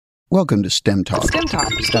Welcome to STEM Talk. STEM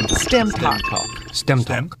Talk. STEM Talk. STEM Talk. STEM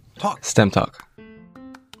Talk. STEM Talk.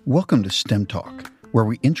 Welcome to STEM Talk, where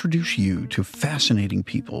we introduce you to fascinating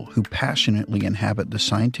people who passionately inhabit the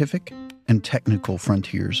scientific and technical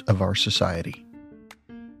frontiers of our society.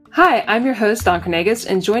 Hi, I'm your host, Don Cornegas,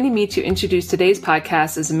 and joining me to introduce today's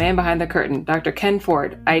podcast is the man behind the curtain, Dr. Ken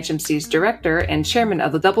Ford, IHMC's director and chairman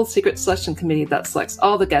of the double secret selection committee that selects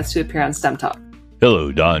all the guests who appear on STEM Talk.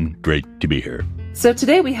 Hello, Don. Great to be here. So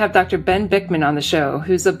today we have Dr. Ben Bikman on the show,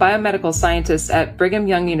 who's a biomedical scientist at Brigham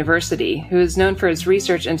Young University, who is known for his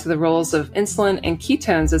research into the roles of insulin and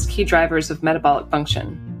ketones as key drivers of metabolic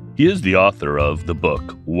function. He is the author of the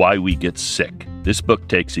book, Why We Get Sick. This book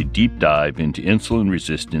takes a deep dive into insulin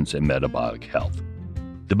resistance and metabolic health.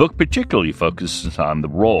 The book particularly focuses on the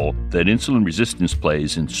role that insulin resistance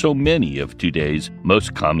plays in so many of today's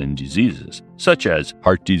most common diseases, such as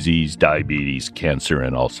heart disease, diabetes, cancer,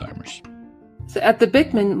 and Alzheimer's. So at the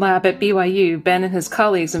Bikman Lab at BYU, Ben and his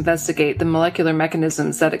colleagues investigate the molecular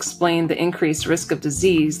mechanisms that explain the increased risk of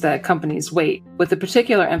disease that accompanies weight, with a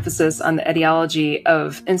particular emphasis on the etiology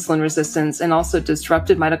of insulin resistance and also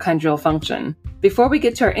disrupted mitochondrial function. Before we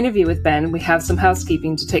get to our interview with Ben, we have some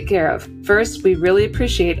housekeeping to take care of. First, we really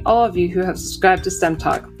appreciate all of you who have subscribed to STEM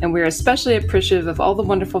Talk, and we're especially appreciative of all the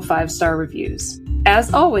wonderful 5-star reviews.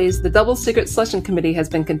 As always, the Double Secret Selection Committee has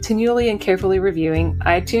been continually and carefully reviewing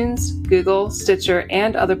iTunes, Google, Stitcher,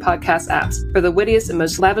 and other podcast apps for the wittiest and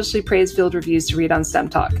most lavishly praise-filled reviews to read on STEM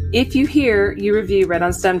Talk. If you hear your review read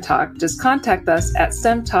on STEM Talk, just contact us at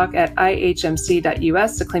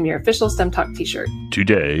stemtalk@ihmc.us to claim your official STEM Talk t-shirt.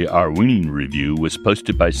 Today, our winning review was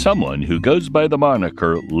posted by someone who goes by the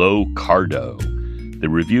moniker Low Cardo. The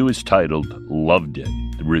review is titled Loved It.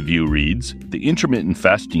 The review reads, "The intermittent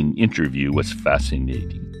fasting interview was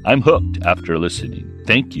fascinating. I'm hooked after listening.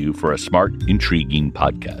 Thank you for a smart, intriguing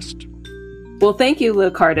podcast." Well, thank you,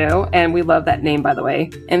 Locardo, and we love that name, by the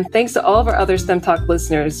way. And thanks to all of our other STEM Talk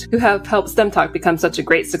listeners who have helped STEM Talk become such a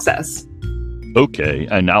great success. Okay,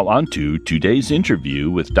 and now on to today's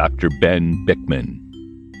interview with Dr. Ben Bikman.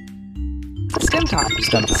 STEM Talk.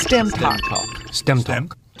 STEM Talk. STEM Talk. STEM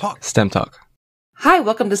Talk. STEM Talk. Hi,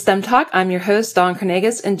 welcome to STEM Talk. I'm your host, Don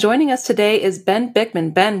Cornegas, and joining us today is Ben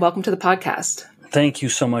Bikman. Ben, welcome to the podcast. Thank you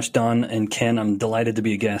so much, Don and Ken. I'm delighted to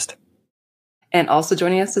be a guest. And also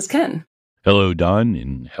joining us is Ken. Hello, Don,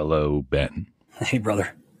 and hello, Ben. Hey, brother.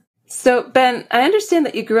 So, Ben, I understand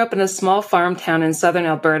that you grew up in a small farm town in southern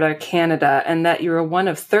Alberta, Canada, and that you were one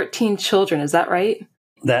of 13 children. Is that right?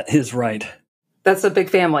 That is right. That's a big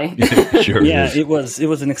family. Sure. Yeah, is. it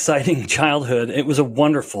was an exciting childhood. It was a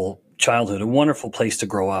wonderful childhood, a wonderful place to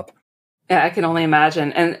grow up. Yeah, I can only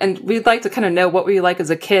imagine. And we'd like to kind of know, what were you like as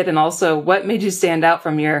a kid, and also what made you stand out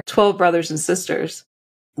from your 12 brothers and sisters?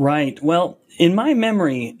 Right. Well, in my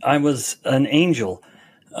memory, I was an angel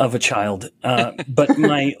of a child. But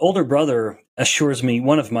my older brother assures me,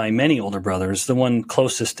 one of my many older brothers, the one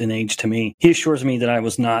closest in age to me, he assures me that I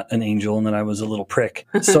was not an angel and that I was a little prick.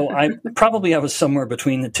 So I was somewhere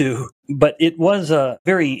between the two. But it was a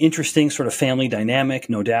very interesting sort of family dynamic,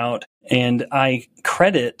 no doubt. And I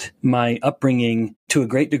credit my upbringing to a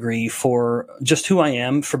great degree for just who I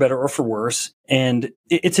am, for better or for worse. And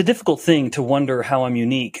it's a difficult thing to wonder how I'm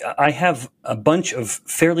unique. I have a bunch of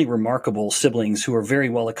fairly remarkable siblings who are very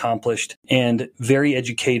well accomplished and very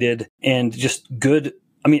educated and just good.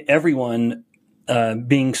 I mean, everyone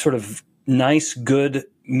being sort of nice, good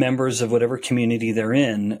members of whatever community they're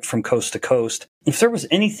in from coast to coast. If there was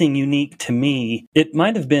anything unique to me, it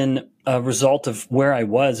might have been a result of where I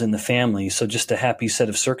was in the family. So just a happy set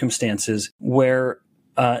of circumstances where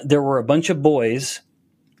there were a bunch of boys,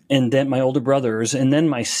 and then my older brothers, and then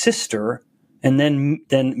my sister, and then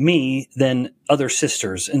me, then other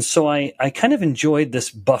sisters. And so I kind of enjoyed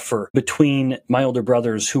this buffer between my older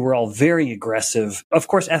brothers, who were all very aggressive. Of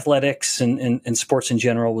course, athletics and sports in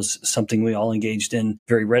general was something we all engaged in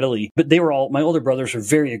very readily. But my older brothers were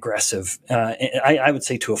very aggressive, I would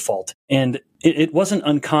say to a fault. And it wasn't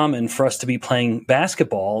uncommon for us to be playing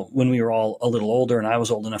basketball when we were all a little older and I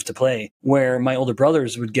was old enough to play, where my older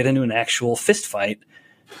brothers would get into an actual fist fight.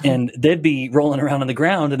 And they'd be rolling around on the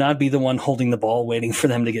ground, and I'd be the one holding the ball, waiting for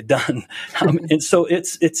them to get done. And so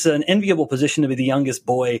it's an enviable position to be the youngest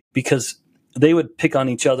boy, because they would pick on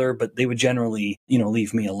each other, but they would generally,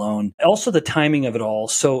 leave me alone. Also, the timing of it all.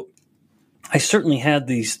 So I certainly had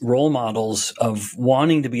these role models of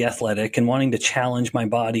wanting to be athletic and wanting to challenge my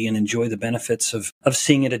body and enjoy the benefits of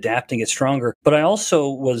seeing it adapt and get stronger. But I also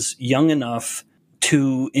was young enough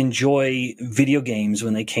to enjoy video games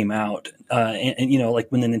when they came out,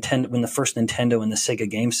 like when the first Nintendo and the Sega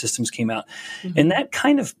game systems came out, and that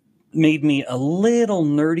kind of made me a little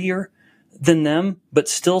nerdier than them, but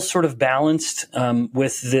still sort of balanced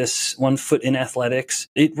with this 1 foot in athletics.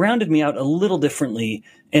 It rounded me out a little differently.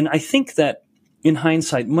 And I think that in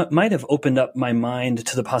hindsight, might have opened up my mind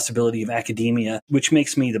to the possibility of academia, which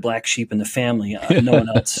makes me the black sheep in the family. No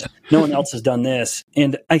one else has done this.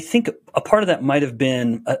 And I think a part of that might have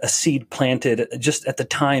been a seed planted just at the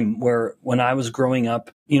time when I was growing up,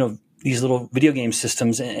 these little video game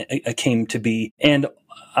systems came to be. And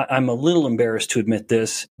I'm a little embarrassed to admit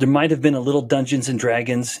this. There might have been a little Dungeons and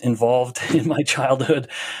Dragons involved in my childhood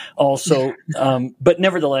also. But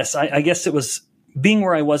nevertheless, I guess it was being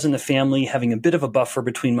where I was in the family, having a bit of a buffer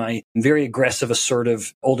between my very aggressive,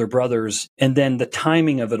 assertive older brothers, and then the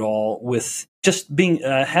timing of it all with just being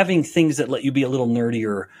having things that let you be a little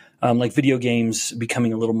nerdier, like video games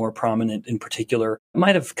becoming a little more prominent in particular,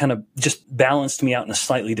 might have kind of just balanced me out in a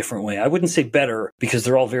slightly different way. I wouldn't say better, because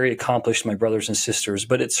they're all very accomplished, my brothers and sisters,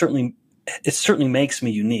 but it certainly makes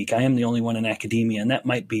me unique. I am the only one in academia, and that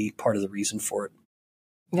might be part of the reason for it.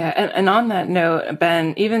 Yeah, and on that note,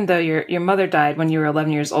 Ben, even though your mother died when you were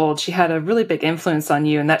 11 years old, she had a really big influence on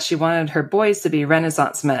you in that she wanted her boys to be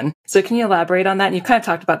Renaissance men. So can you elaborate on that? And you kind of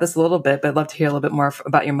talked about this a little bit, but I'd love to hear a little bit more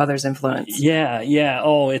about your mother's influence. Yeah.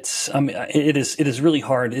 Oh, it is really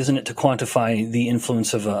hard, isn't it, to quantify the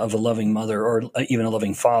influence of a loving mother or even a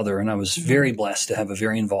loving father. And I was very blessed to have a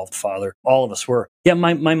very involved father. All of us were. Yeah,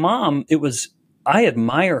 my mom, I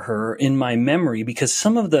admire her in my memory, because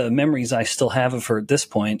some of the memories I still have of her at this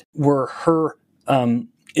point were her,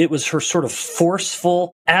 it was her sort of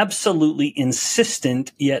forceful, absolutely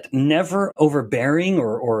insistent, yet never overbearing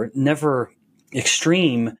or never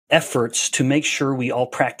extreme efforts to make sure we all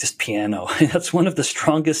practiced piano. That's one of the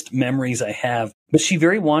strongest memories I have. But she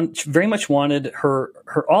very much wanted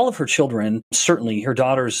all of her children, certainly her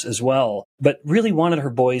daughters as well, but really wanted her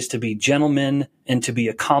boys to be gentlemen and to be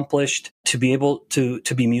accomplished, to be able to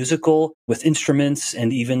be musical with instruments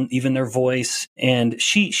and even their voice. And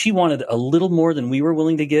she wanted a little more than we were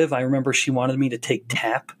willing to give. I remember she wanted me to take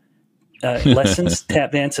tap lessons,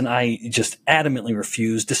 tap dance, and I just adamantly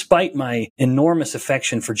refused, despite my enormous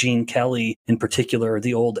affection for Gene Kelly, in particular,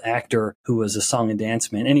 the old actor who was a song and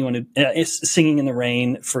dance man. Anyone who is Singing in the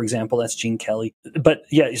Rain, for example, that's Gene Kelly. But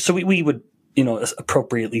yeah, so we would,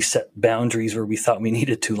 appropriately set boundaries where we thought we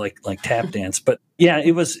needed to, like tap dance. But yeah,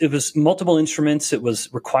 it was multiple instruments. It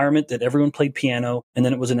was requirement that everyone played piano. And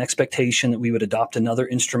then it was an expectation that we would adopt another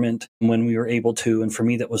instrument when we were able to. And for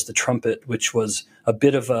me, that was the trumpet, which was a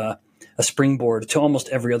bit of a springboard to almost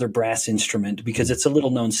every other brass instrument, because it's a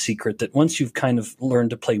little known secret that once you've kind of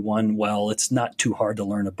learned to play one well, it's not too hard to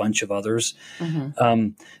learn a bunch of others.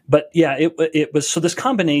 But yeah, it was, so this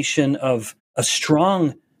combination of a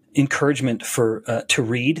strong encouragement to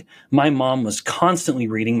read. My mom was constantly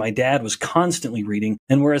reading. My dad was constantly reading.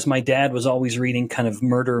 And whereas my dad was always reading kind of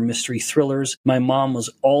murder mystery thrillers, my mom was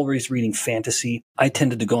always reading fantasy. I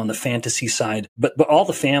tended to go on the fantasy side, but all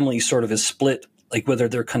the family sort of is split, like whether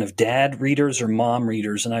they're kind of dad readers or mom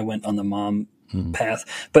readers. And I went on the mom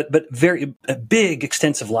path, but a big,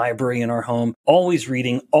 extensive library in our home, always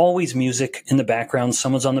reading, always music in the background.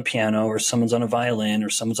 Someone's on the piano or someone's on a violin or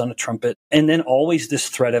someone's on a trumpet. And then always this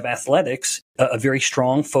thread of athletics, a very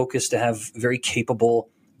strong focus to have very capable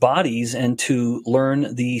bodies and to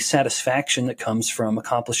learn the satisfaction that comes from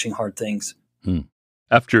accomplishing hard things.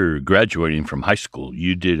 After graduating from high school,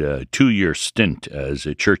 you did a 2-year stint as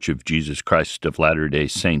a Church of Jesus Christ of Latter-day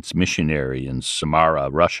Saints missionary in Samara,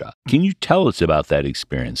 Russia. Can you tell us about that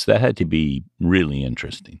experience? That had to be really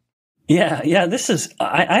interesting. Yeah.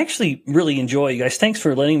 I actually really enjoy, you guys. Thanks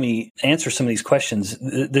for letting me answer some of these questions.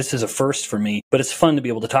 This is a first for me, but it's fun to be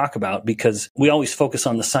able to talk about, because we always focus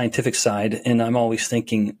on the scientific side, and I'm always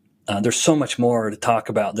thinking, there's so much more to talk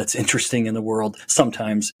about that's interesting in the world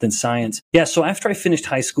sometimes than science. Yeah. So after I finished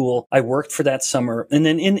high school, I worked for that summer. And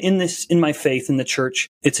then in my faith in the church,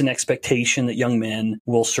 it's an expectation that young men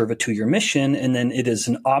will serve a 2-year mission. And then it is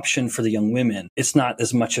an option for the young women. It's not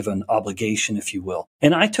as much of an obligation, if you will.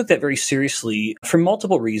 And I took that very seriously for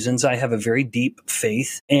multiple reasons. I have a very deep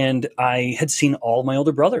faith, and I had seen all my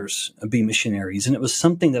older brothers be missionaries. And it was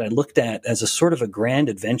something that I looked at as a sort of a grand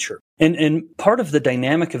adventure. And part of the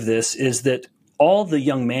dynamic of this is that all the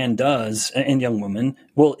young man does, and young woman,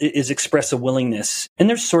 is express a willingness. And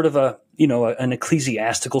there's sort of an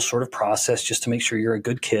ecclesiastical sort of process just to make sure you're a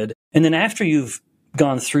good kid. And then after you've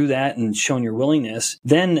gone through that and shown your willingness,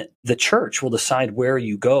 then the church will decide where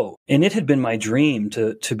you go. And it had been my dream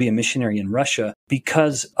to be a missionary in Russia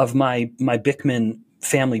because of my Bikman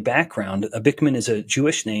family background. Bikman is a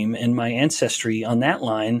Jewish name, and my ancestry on that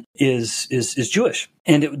line is Jewish.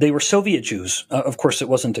 And they were Soviet Jews. Of course, it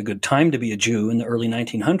wasn't a good time to be a Jew in the early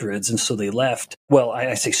 1900s, and so they left. Well,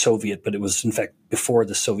 I say Soviet, but it was, in fact, before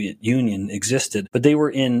the Soviet Union existed. But they were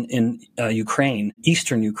in Ukraine,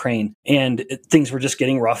 eastern Ukraine, and things were just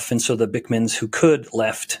getting rough. And so the Bikmans who could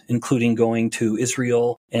left, including going to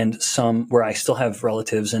Israel and some where I still have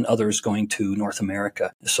relatives, and others going to North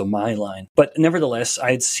America. So my line. But nevertheless,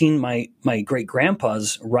 I had seen my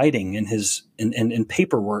great-grandpa's writing in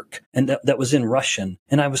paperwork, and that was in Russian.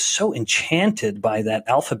 And I was so enchanted by that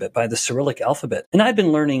alphabet, by the Cyrillic alphabet. And I'd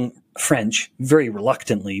been learning French very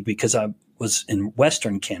reluctantly because I was in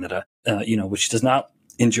Western Canada, which does not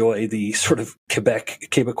enjoy the sort of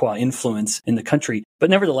Quebecois influence in the country. But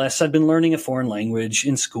nevertheless, I'd been learning a foreign language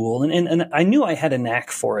in school, and I knew I had a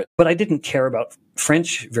knack for it, but I didn't care about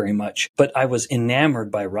French very much. But I was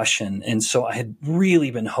enamored by Russian, and so I had really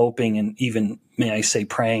been hoping, and even, may I say,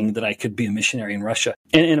 praying that I could be a missionary in Russia.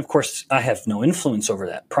 And of course, I have no influence over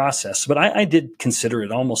that process, but I did consider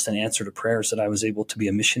it almost an answer to prayers that I was able to be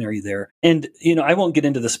a missionary there. And, I won't get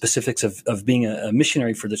into the specifics of being a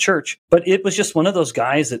missionary for the church, but it was just one of those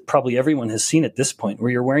guys that probably everyone has seen at this point, where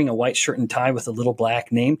you're wearing a white shirt and tie with a little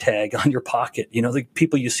black name tag on your pocket. The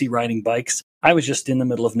people you see riding bikes. I was just in the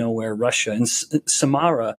middle of nowhere, Russia, and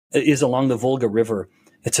Samara is along the Volga River.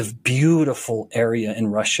 It's a beautiful area in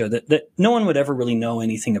Russia that no one would ever really know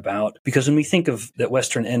anything about, because when we think of that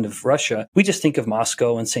western end of Russia, we just think of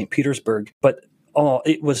Moscow and St. Petersburg. But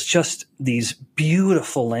it was just these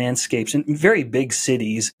beautiful landscapes and very big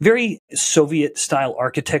cities, very Soviet-style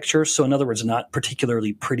architecture. So in other words, not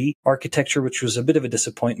particularly pretty architecture, which was a bit of a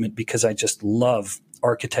disappointment because I just love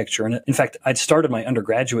architecture. And in fact, I'd started my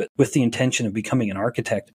undergraduate with the intention of becoming an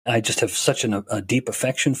architect. I just have such a deep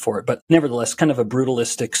affection for it. But nevertheless, kind of a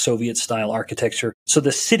brutalistic Soviet-style architecture. So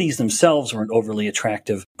the cities themselves weren't overly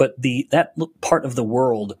attractive, but that part of the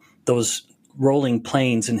world, those rolling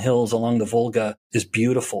plains and hills along the Volga, is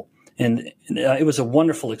beautiful. And it was a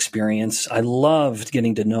wonderful experience. I loved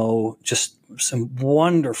getting to know just some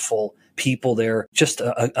wonderful people there, just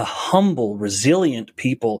a humble, resilient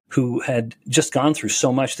people who had just gone through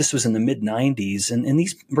so much. This was in the mid-90s. And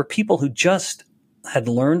these were people who just had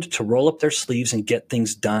learned to roll up their sleeves and get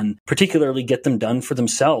things done, particularly get them done for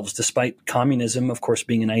themselves, despite communism, of course,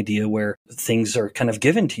 being an idea where things are kind of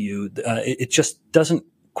given to you. It just doesn't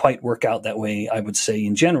quite work out that way, I would say,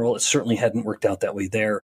 in general. It certainly hadn't worked out that way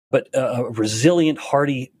there. But resilient,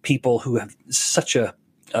 hardy people who have such a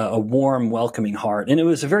warm, welcoming heart. And it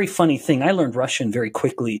was a very funny thing. I learned Russian very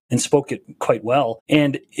quickly and spoke it quite well.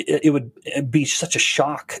 And it would be such a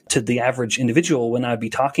shock to the average individual when I'd be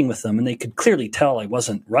talking with them. And they could clearly tell I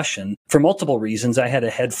wasn't Russian for multiple reasons. I had a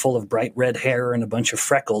head full of bright red hair and a bunch of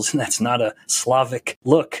freckles, and that's not a Slavic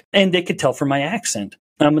look. And they could tell from my accent.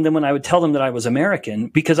 And then when I would tell them that I was American,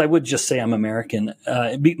 because I would just say I'm American,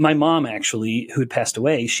 my mom actually, who had passed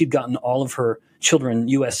away, she'd gotten all of her children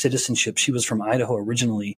U.S. citizenship. She was from Idaho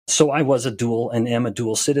originally. So I was a dual and am a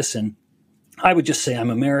dual citizen. I would just say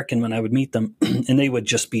I'm American when I would meet them, and they would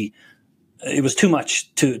just be, it was too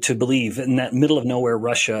much to believe in that middle of nowhere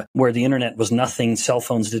Russia where the internet was nothing, cell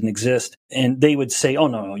phones didn't exist. And they would say, oh,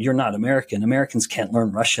 no, you're not American. Americans can't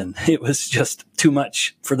learn Russian. It was just too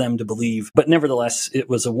much for them to believe. But nevertheless, it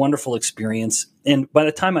was a wonderful experience. And by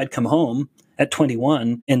the time I'd come home at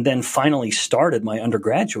 21 and then finally started my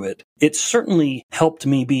undergraduate, it certainly helped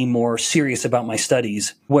me be more serious about my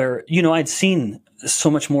studies, where, I'd seen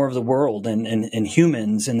so much more of the world and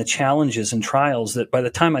humans and the challenges and trials that by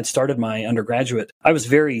the time I'd started my undergraduate, I was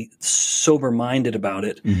very sober-minded about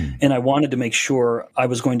it. Mm-hmm. And I wanted to make sure I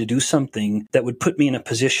was going to do something that would put me in a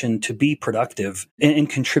position to be productive and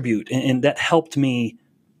contribute. And that helped me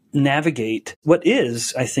navigate what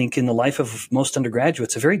is, I think, in the life of most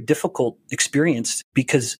undergraduates, a very difficult experience,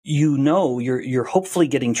 because you're hopefully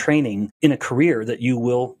getting training in a career that you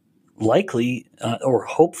will likely or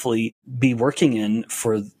hopefully be working in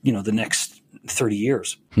for the next 30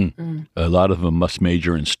 years. A lot of them must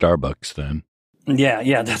major in Starbucks then.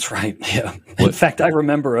 Yeah, that's right. Yeah. In fact, I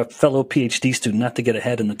remember a fellow PhD student, not to get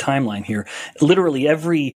ahead in the timeline here, literally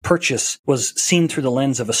every purchase was seen through the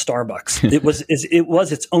lens of a Starbucks. It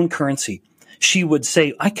was its own currency. She would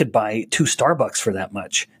say, I could buy 2 Starbucks for that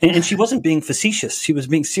much. And she wasn't being facetious. She was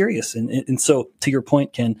being serious. And so to your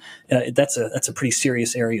point, Ken, that's a pretty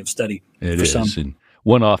serious area of study for some. And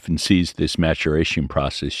one often sees this maturation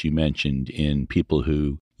process you mentioned in people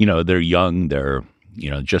who, they're young, they're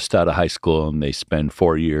just out of high school, and they spend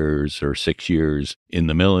 4 years or 6 years in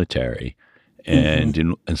the military. And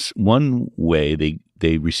in one way,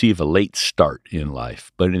 they receive a late start in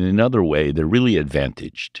life, but in another way, they're really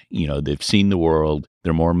advantaged. They've seen the world,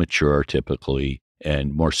 they're more mature typically,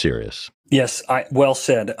 and more serious. Yes, well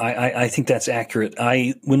said. I think that's accurate.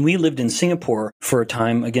 When we lived in Singapore for a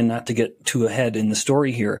time, again, not to get too ahead in the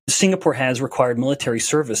story here, Singapore has required military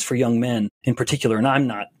service for young men in particular, and I'm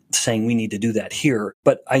not saying we need to do that here,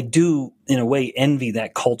 but I do, in a way, envy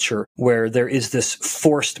that culture where there is this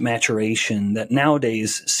forced maturation that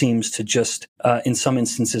nowadays seems to just, in some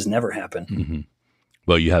instances, never happen. Mm-hmm.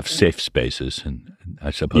 Well, you have safe spaces, and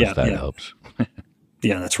I suppose that helps.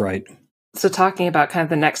 Yeah, that's right. So talking about kind of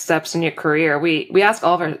the next steps in your career, we ask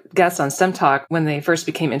all of our guests on STEM Talk when they first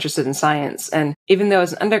became interested in science. And even though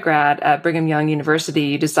as an undergrad at Brigham Young University,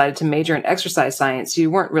 you decided to major in exercise science, you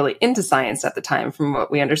weren't really into science at the time, from what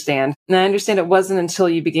we understand. And I understand it wasn't until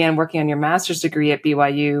you began working on your master's degree at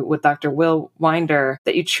BYU with Dr. Will Winder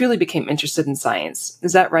that you truly became interested in science.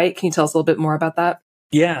 Is that right? Can you tell us a little bit more about that?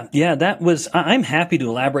 Yeah, I'm happy to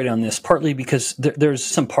elaborate on this, partly because there's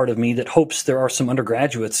some part of me that hopes there are some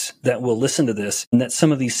undergraduates that will listen to this and that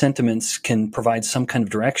some of these sentiments can provide some kind of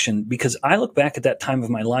direction, because I look back at that time of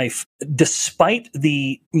my life, despite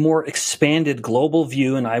the more expanded global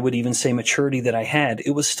view, and I would even say maturity that I had,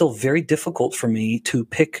 it was still very difficult for me to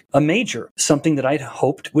pick a major, something that I'd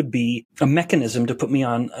hoped would be a mechanism to put me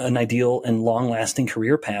on an ideal and long-lasting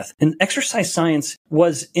career path. And exercise science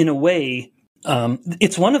was, in a way,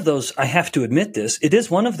 it's one of those, I have to admit this, it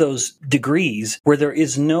is one of those degrees where there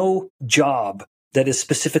is no job that is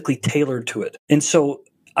specifically tailored to it. And so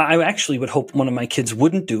I actually would hope one of my kids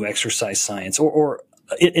wouldn't do exercise science or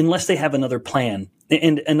unless they have another plan.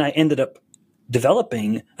 And I ended up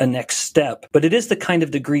developing a next step, but it is the kind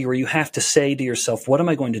of degree where you have to say to yourself, what am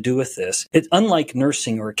I going to do with this? It's unlike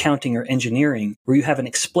nursing or accounting or engineering, where you have an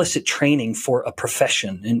explicit training for a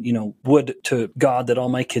profession. And, would to God that all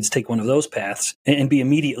my kids take one of those paths and be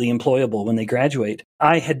immediately employable when they graduate.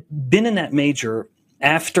 I had been in that major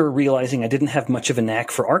after realizing I didn't have much of a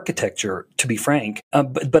knack for architecture, to be frank.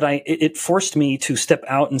 But it forced me to step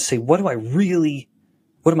out and say, what am I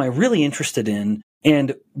really interested in?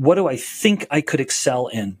 And what do I think I could excel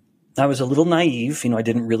in? I was a little naive. I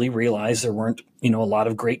didn't really realize there weren't, a lot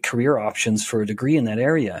of great career options for a degree in that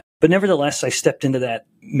area. But nevertheless, I stepped into that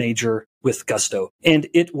major with gusto. And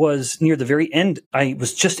it was near the very end. I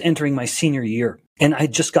was just entering my senior year, and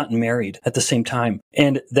I'd just gotten married at the same time.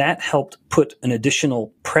 And that helped put an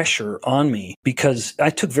additional pressure on me, because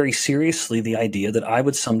I took very seriously the idea that I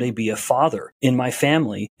would someday be a father in my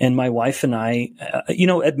family. And my wife and I,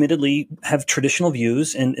 admittedly have traditional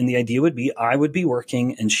views. And the idea would be I would be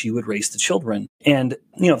working and she would raise the children. And,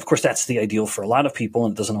 of course, that's the ideal for a lot of people,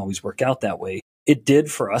 and it doesn't always work out that way. It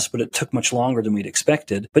did for us, but it took much longer than we'd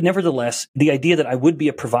expected. But nevertheless, the idea that I would be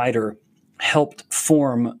a provider helped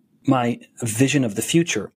form my vision of the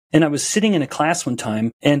future. And I was sitting in a class one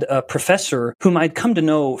time, and a professor whom I'd come to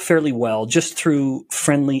know fairly well just through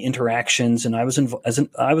friendly interactions, and I was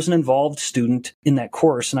an involved student in that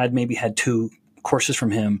course, and I'd maybe had 2 courses from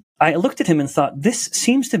him. I looked at him and thought, this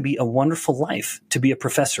seems to be a wonderful life to be a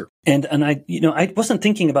professor. And I wasn't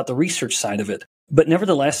thinking about the research side of it. But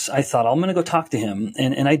nevertheless, I thought, I'm going to go talk to him.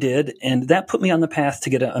 And I did. And that put me on the path to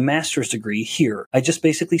get a master's degree here. I just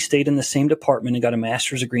basically stayed in the same department and got a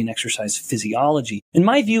master's degree in exercise physiology. And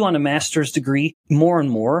my view on a master's degree, more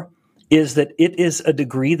and more, is that it is a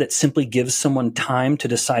degree that simply gives someone time to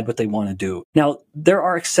decide what they want to do. Now, there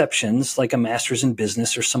are exceptions, like a master's in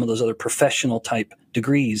business or some of those other professional type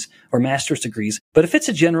degrees or master's degrees. But if it's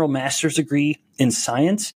a general master's degree in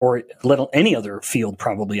science or any other field,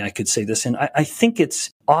 probably I could say this in, I think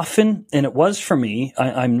it's often, and it was for me,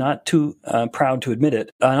 I'm not too proud to admit it,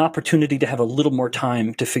 an opportunity to have a little more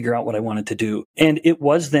time to figure out what I wanted to do. And it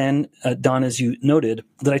was then, Don, as you noted,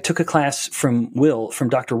 that I took a class from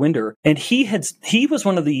Dr. Winder, and he was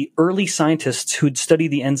one of the early scientists who'd studied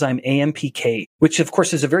the enzyme AMPK, which of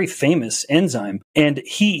course is a very famous enzyme. And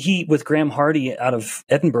he with Graham Hardy out of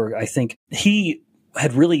Edinburgh, I think, he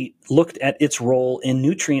had really looked at its role in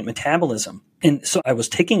nutrient metabolism. And so I was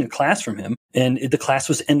taking a class from him, and the class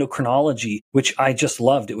was endocrinology, which I just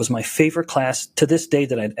loved. It was my favorite class to this day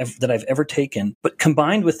that I've ever taken. But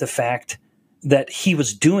combined with the fact that he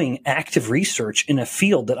was doing active research in a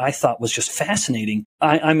field that I thought was just fascinating,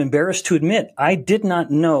 I'm embarrassed to admit I did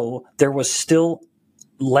not know there was still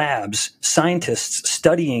labs, scientists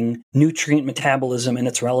studying nutrient metabolism and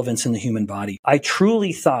its relevance in the human body. I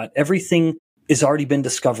truly thought everything has already been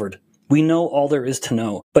discovered. We know all there is to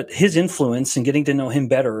know. But his influence and getting to know him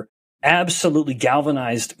better absolutely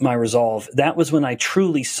galvanized my resolve. That was when I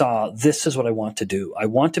truly saw this is what I want to do. I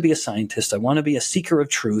want to be a scientist. I want to be a seeker of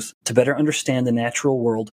truth to better understand the natural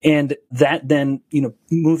world. And that then,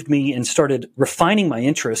 moved me and started refining my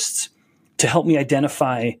interests to help me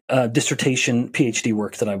identify dissertation PhD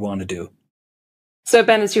work that I want to do. So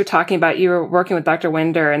Ben, as you were talking about, you were working with Dr.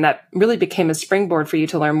 Winder, and that really became a springboard for you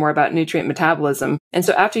to learn more about nutrient metabolism. And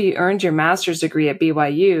so after you earned your master's degree at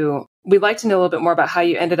BYU, we'd like to know a little bit more about how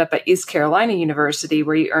you ended up at East Carolina University,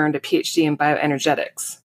 where you earned a PhD in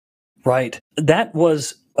bioenergetics. Right. That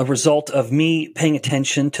was a result of me paying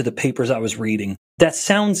attention to the papers I was reading. That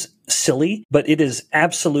sounds silly, but it is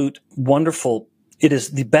absolute wonderful. It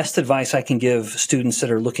is the best advice I can give students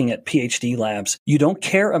that are looking at PhD labs. You don't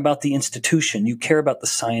care about the institution. You care about the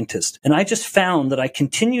scientist. And I just found that I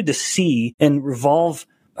continued to see and revolve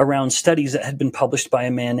around studies that had been published by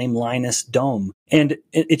a man named Linus Dome. And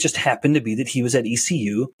it just happened to be that he was at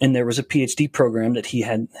ECU, and there was a PhD program that he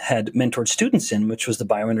had mentored students in, which was the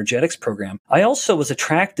bioenergetics program. I also was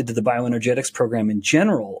attracted to the bioenergetics program in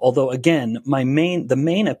general, although again, the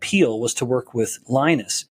main appeal was to work with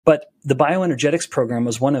Linus. But the bioenergetics program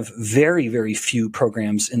was one of very, very few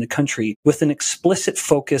programs in the country with an explicit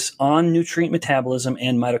focus on nutrient metabolism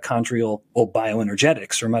and mitochondrial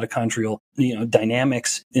bioenergetics or mitochondrial,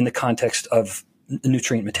 dynamics in the context of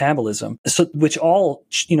nutrient metabolism. So, which all,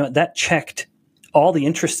 that checked all the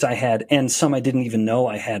interests I had and some I didn't even know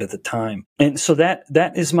I had at the time. And so that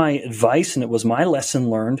is my advice, and it was my lesson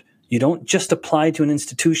learned. You don't just apply to an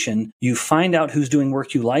institution. You find out who's doing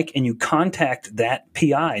work you like, and you contact that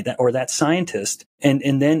PI or that scientist.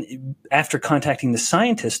 And then after contacting the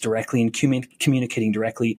scientist directly and communicating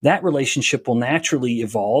directly, that relationship will naturally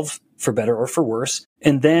evolve for better or for worse.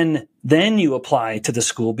 And then you apply to the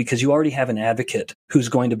school because you already have an advocate who's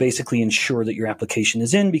going to basically ensure that your application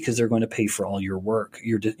is in, because they're going to pay for all your work,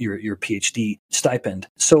 your PhD stipend.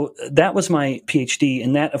 So that was my PhD.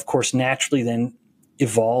 And that, of course, naturally then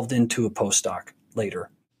evolved into a postdoc later.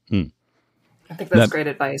 I think that's great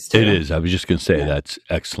advice, too. It is. I was just going to say that's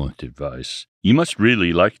excellent advice. You must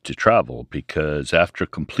really like to travel, because after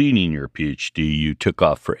completing your PhD, you took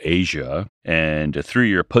off for Asia and a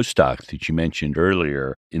 3-year postdoc that you mentioned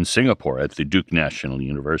earlier in Singapore at the Duke National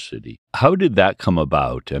University. How did that come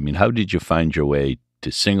about? I mean, how did you find your way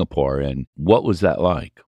to Singapore, and what was that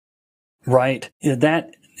like? Right.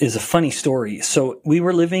 That is a funny story. So we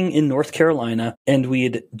were living in North Carolina, and we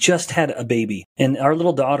had just had a baby, and our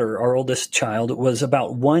little daughter, our oldest child, was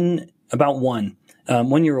about one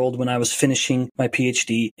year old when I was finishing my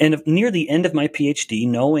PhD. And near the end of my PhD,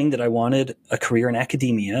 knowing that I wanted a career in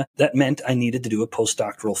academia, that meant I needed to do a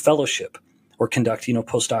postdoctoral fellowship or conduct,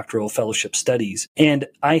 postdoctoral fellowship studies. And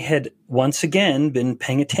I had once again been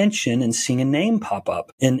paying attention and seeing a name pop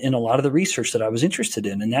up in a lot of the research that I was interested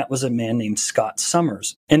in. And that was a man named Scott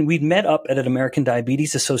Summers. And we'd met up at an American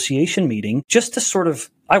Diabetes Association meeting just to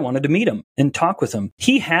I wanted to meet him and talk with him.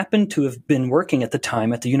 He happened to have been working at the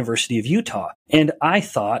time at the University of Utah. And I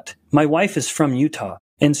thought, my wife is from Utah.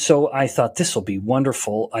 And so I thought, this will be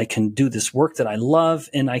wonderful. I can do this work that I love,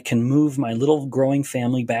 and I can move my little growing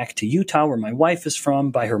family back to Utah, where my wife is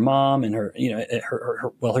from, by her mom and her,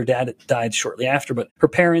 her dad died shortly after, but her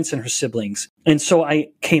parents and her siblings. And so I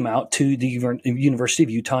came out to the University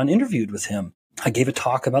of Utah and interviewed with him. I gave a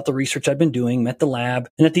talk about the research I'd been doing, met the lab,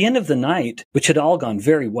 and at the end of the night, which had all gone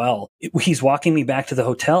very well, he's walking me back to the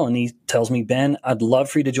hotel, and he tells me, Ben, I'd love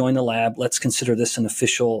for you to join the lab. Let's consider this an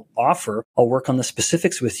official offer. I'll work on the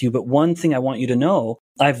specifics with you, but one thing I want you to know,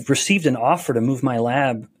 I've received an offer to move my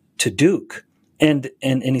lab to Duke. And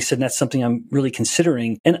he said, that's something I'm really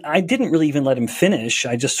considering. And I didn't really even let him finish.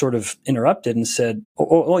 I just sort of interrupted and said,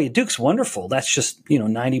 yeah, Duke's wonderful. That's just,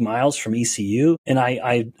 90 miles from ECU. And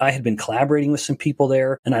I had been collaborating with some people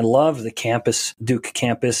there, and I loved the campus, Duke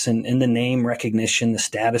campus, and the name recognition, the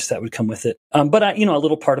status that would come with it. But a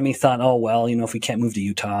little part of me thought, if we can't move to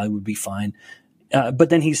Utah, it would be fine. But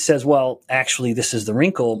then he says, well, actually, this is the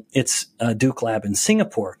wrinkle. It's a Duke lab in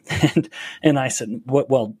Singapore. And I said,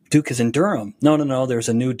 well, Duke is in Durham. No, there's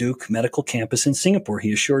a new Duke medical campus in Singapore,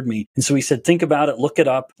 he assured me. And so he said, think about it, look it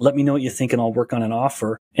up, let me know what you think, and I'll work on an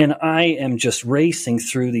offer. And I am just racing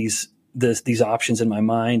through these options in my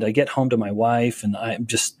mind. I get home to my wife, and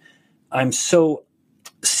I'm so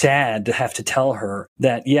sad to have to tell her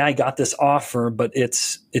that, yeah, I got this offer, but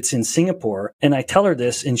it's in Singapore. And I tell her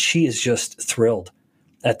this, and she is just thrilled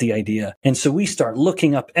at the idea. And so we start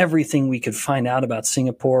looking up everything we could find out about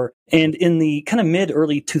Singapore. And in the kind of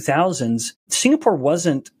early 2000s, Singapore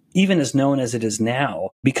wasn't even as known as it is now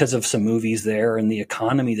because of some movies there and the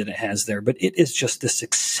economy that it has there. But it is just this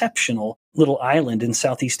exceptional little island in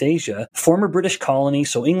Southeast Asia, former British colony,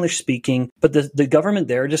 so English speaking. But the government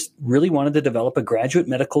there just really wanted to develop a graduate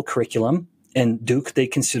medical curriculum and Duke they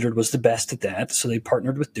considered was the best at that. So they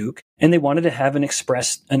partnered with Duke, and they wanted to have an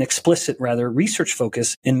explicit research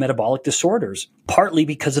focus in metabolic disorders, partly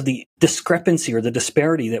because of the discrepancy or the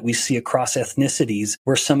disparity that we see across ethnicities,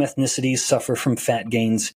 where some ethnicities suffer from fat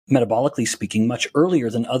gains, metabolically speaking, much earlier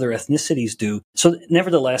than other ethnicities do. So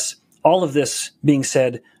nevertheless, all of this being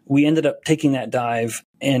said, we ended up taking that dive,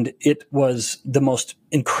 and it was the most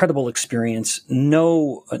incredible experience.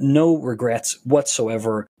 No regrets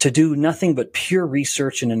whatsoever, to do nothing but pure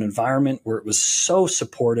research in an environment where it was so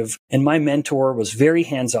supportive. And my mentor was very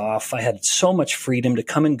hands off. I had so much freedom to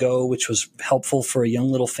come and go, which was helpful for a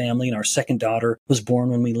young little family. And our second daughter was born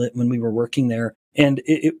when we were working there. And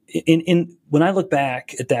when I look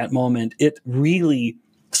back at that moment, it really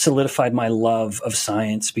solidified my love of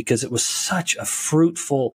science, because it was such a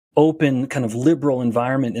fruitful, open, kind of liberal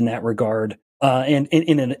environment in that regard, and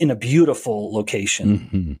in a beautiful location.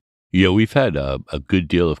 Mm-hmm. Yeah, we've had a good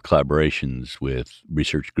deal of collaborations with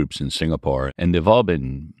research groups in Singapore, and they've all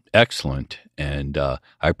been excellent. And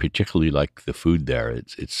I particularly like the food there.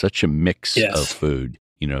 It's such a mix of food.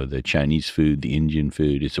 You know, the Chinese food, the Indian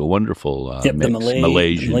food. It's a wonderful mix. The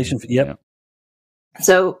Malaysian food. Yep. Yeah.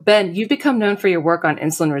 So, Ben, you've become known for your work on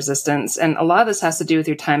insulin resistance, and a lot of this has to do with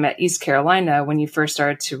your time at East Carolina when you first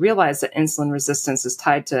started to realize that insulin resistance is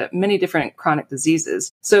tied to many different chronic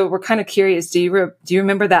diseases. So we're kind of curious, do you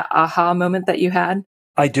remember that aha moment that you had?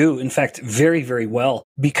 I do, in fact, very, very well,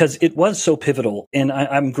 because it was so pivotal, and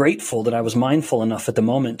I'm grateful that I was mindful enough at the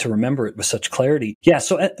moment to remember it with such clarity. Yeah,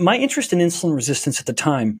 so my interest in insulin resistance at the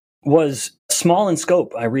time was small in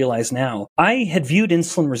scope, I realize now. I had viewed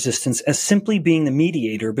insulin resistance as simply being the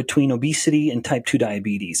mediator between obesity and type 2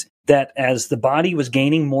 diabetes. That as the body was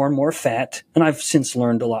gaining more and more fat, and I've since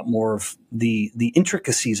learned a lot more of the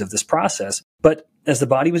intricacies of this process, but as the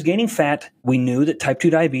body was gaining fat, we knew that type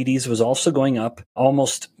 2 diabetes was also going up,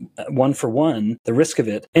 almost 1-for-1, the risk of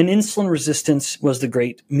it. And insulin resistance was the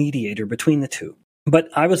great mediator between the two. But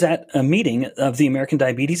I was at a meeting of the American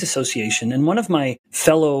Diabetes Association, and one of my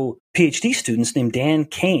fellow PhD students named Dan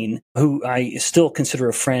Kane, who I still consider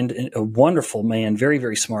a friend, a wonderful man, very,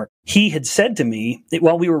 very smart, he had said to me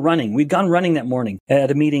while we were running, we'd gone running that morning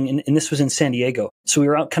at a meeting, and this was in San Diego. So we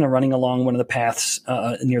were out kind of running along one of the paths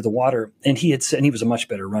near the water, and he had said, and he was a much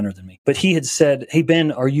better runner than me, but he had said, "Hey,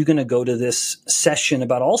 Ben, are you going to go to this session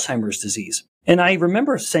about Alzheimer's disease?" And I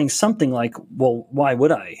remember saying something like, "Well, why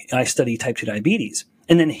would I? I study type 2 diabetes."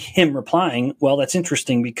 And then him replying, "Well, that's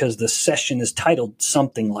interesting because the session is titled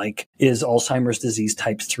something like, is Alzheimer's disease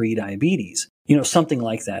type 3 diabetes?" You know, something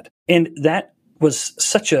like that. And that was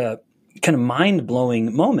such a kind of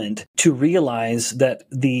mind-blowing moment to realize that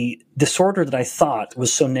the disorder that I thought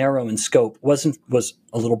was so narrow in scope was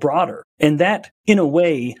a little broader. And that, in a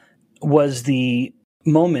way, was the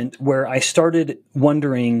moment where I started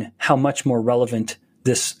wondering how much more relevant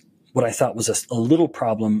this, what I thought was a little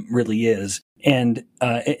problem, really is. And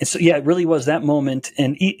it really was that moment.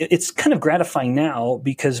 And it's kind of gratifying now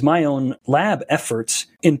because my own lab efforts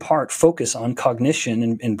in part focus on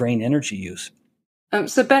cognition and brain energy use.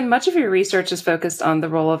 So, Ben, much of your research is focused on the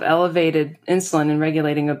role of elevated insulin in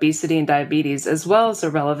regulating obesity and diabetes, as well as the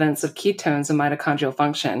relevance of ketones and mitochondrial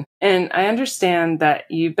function. And I understand that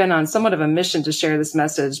you've been on somewhat of a mission to share this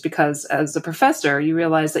message because as a professor, you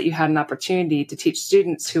realized that you had an opportunity to teach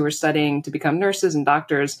students who were studying to become nurses and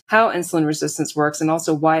doctors how insulin resistance works and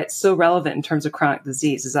also why it's so relevant in terms of chronic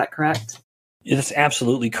disease. Is that correct? That's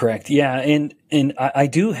absolutely correct. Yeah. And I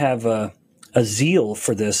do have a zeal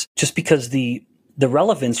for this just because the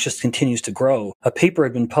relevance just continues to grow. A paper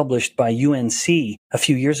had been published by UNC a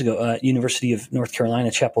few years ago, University of North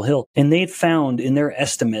Carolina, Chapel Hill, and they had found in their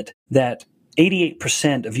estimate that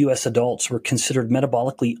 88% of U.S. adults were considered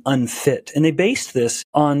metabolically unfit. And they based this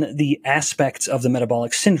on the aspects of the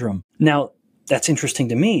metabolic syndrome. Now, that's interesting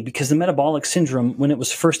to me because the metabolic syndrome, when it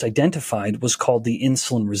was first identified, was called the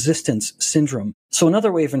insulin resistance syndrome. So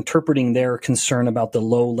another way of interpreting their concern about the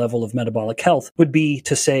low level of metabolic health would be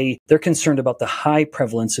to say they're concerned about the high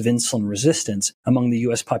prevalence of insulin resistance among the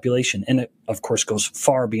U.S. population. And it, of course, goes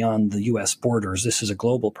far beyond the U.S. borders. This is a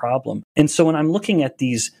global problem. And so when I'm looking at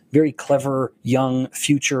these very clever, young,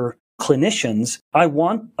 future clinicians, I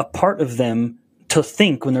want a part of them to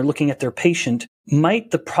think when they're looking at their patient,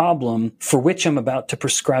 might the problem for which I'm about to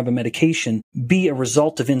prescribe a medication be a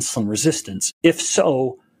result of insulin resistance? If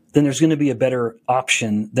so, then there's going to be a better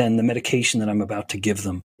option than the medication that I'm about to give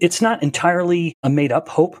them. It's not entirely a made-up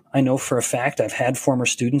hope. I know for a fact I've had former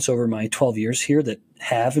students over my 12 years here that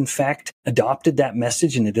have, in fact, adopted that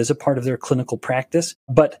message, and it is a part of their clinical practice.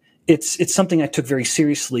 But it's something I took very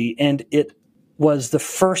seriously, and it was the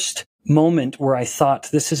first moment where I thought,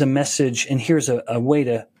 this is a message, and here's a way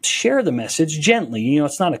to share the message gently.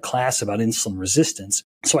 It's not a class about insulin resistance,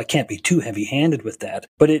 so I can't be too heavy-handed with that.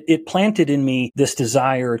 But it planted in me this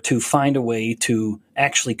desire to find a way to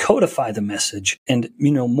actually codify the message and,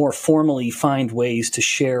 more formally find ways to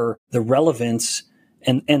share the relevance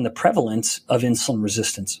and the prevalence of insulin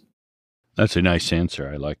resistance. That's a nice answer.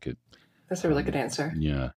 I like it. That's a really good answer.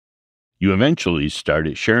 Yeah. You eventually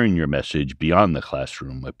started sharing your message beyond the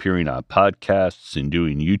classroom, appearing on podcasts and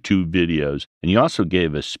doing YouTube videos. And you also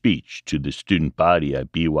gave a speech to the student body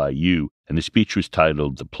at BYU, and the speech was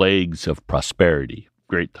titled The Plagues of Prosperity.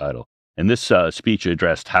 Great title. And this speech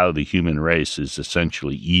addressed how the human race is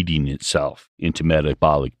essentially eating itself into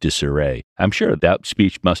metabolic disarray. I'm sure that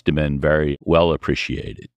speech must have been very well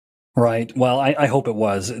appreciated. Right. Well, I hope it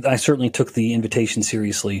was. I certainly took the invitation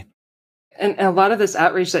seriously. And a lot of this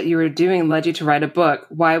outreach that you were doing led you to write a book,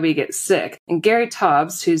 Why We Get Sick. And Gary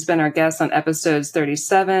Taubes, who's been our guest on episodes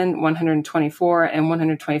 37, 124, and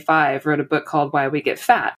 125, wrote a book called Why We Get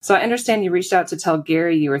Fat. So I understand you reached out to tell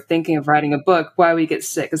Gary you were thinking of writing a book, Why We Get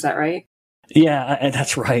Sick. Is that right? Yeah,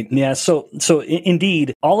 that's right. Yeah. So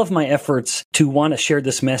indeed, all of my efforts to want to share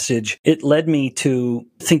this message, it led me to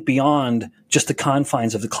think beyond just the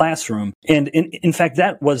confines of the classroom. And in fact,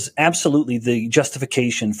 that was absolutely the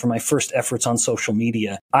justification for my first efforts on social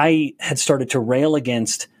media. I had started to rail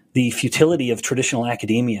against the futility of traditional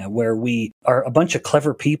academia, where we are a bunch of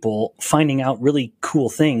clever people finding out really cool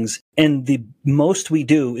things. And the most we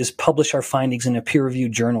do is publish our findings in a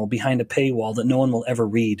peer-reviewed journal behind a paywall that no one will ever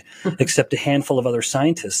read, except a handful of other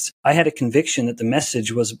scientists. I had a conviction that the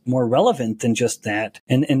message was more relevant than just that.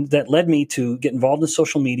 And that led me to get involved in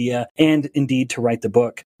social media and indeed to write the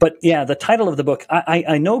book. But yeah, the title of the book,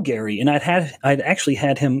 I know Gary, and I'd actually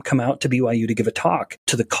had him come out to BYU to give a talk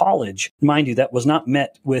to the college. Mind you, that was not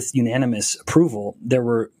met with unanimous approval. There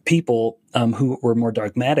were people who were more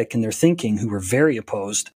dogmatic in their thinking, who were very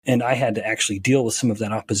opposed. And I had to actually deal with some of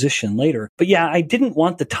that opposition later. But yeah, I didn't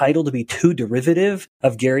want the title to be too derivative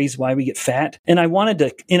of Gary's Why We Get Fat. And I wanted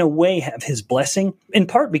to, in a way, have his blessing, in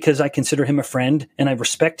part because I consider him a friend and I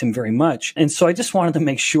respect him very much. And so I just wanted to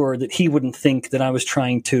make sure that he wouldn't think that I was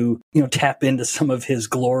trying to, tap into some of his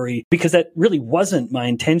glory, because that really wasn't my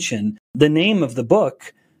intention. The name of the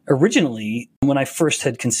book, originally, when I first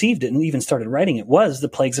had conceived it and even started writing it, was The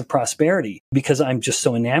Plagues of Prosperity, because I'm just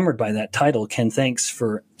so enamored by that title. Ken, thanks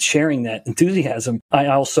for sharing that enthusiasm. I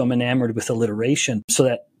also am enamored with alliteration, so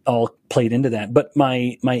that all played into that. But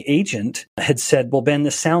my agent had said, well, Ben,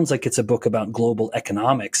 this sounds like it's a book about global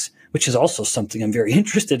economics, which is also something I'm very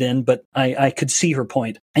interested in, but I could see her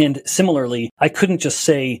point. And similarly, I couldn't just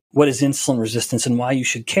say, what is insulin resistance and why you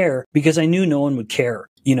should care, because I knew no one would care.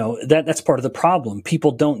 That's part of the problem.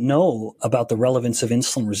 People don't know about the relevance of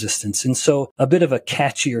insulin resistance. And so a bit of a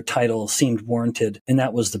catchier title seemed warranted, and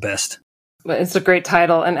that was the best. It's a great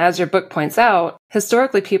title. And as your book points out,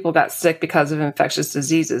 historically, people got sick because of infectious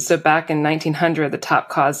diseases. So back in 1900, the top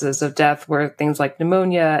causes of death were things like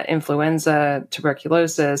pneumonia, influenza,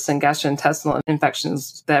 tuberculosis, and gastrointestinal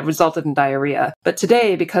infections that resulted in diarrhea. But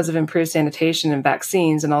today, because of improved sanitation and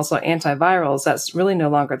vaccines and also antivirals, that's really no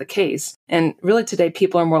longer the case. And really today,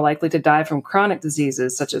 people are more likely to die from chronic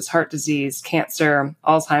diseases such as heart disease, cancer,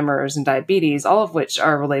 Alzheimer's, and diabetes, all of which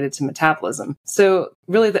are related to metabolism. So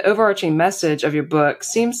really, the overarching message of your book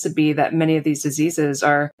seems to be that many of these diseases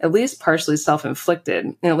are at least partially self-inflicted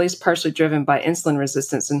and at least partially driven by insulin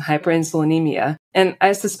resistance and hyperinsulinemia. And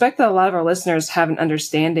I suspect that a lot of our listeners have an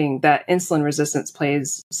understanding that insulin resistance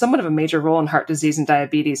plays somewhat of a major role in heart disease and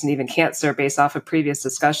diabetes and even cancer based off of previous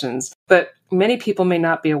discussions. But many people may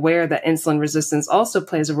not be aware that insulin resistance also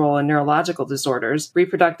plays a role in neurological disorders,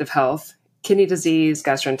 reproductive health, kidney disease,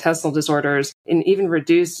 gastrointestinal disorders, and even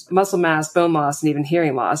reduced muscle mass, bone loss, and even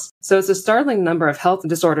hearing loss. So it's a startling number of health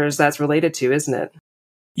disorders that's related to, isn't it?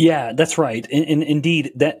 Yeah, that's right. And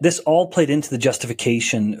indeed, that this all played into the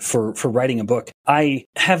justification for writing a book. I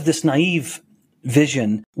have this naive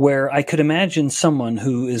vision where I could imagine someone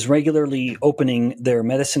who is regularly opening their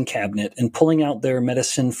medicine cabinet and pulling out their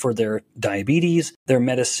medicine for their diabetes, their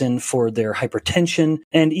medicine for their hypertension,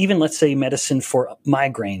 and even, let's say, medicine for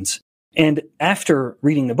migraines. And after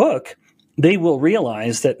reading the book, they will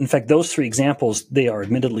realize that, in fact, those three examples, they are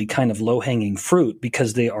admittedly kind of low-hanging fruit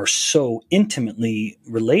because they are so intimately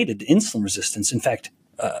related to insulin resistance. In fact,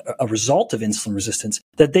 a result of insulin resistance,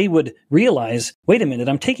 that they would realize, wait a minute,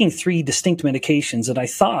 I'm taking three distinct medications that I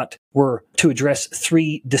thought were to address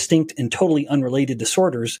three distinct and totally unrelated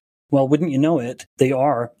disorders. Well, wouldn't you know it, they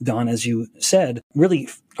are, Don, as you said, really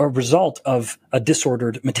a result of a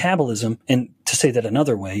disordered metabolism. And to say that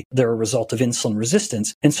another way, they're a result of insulin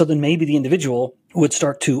resistance. And so then maybe the individual would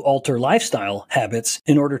start to alter lifestyle habits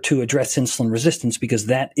in order to address insulin resistance, because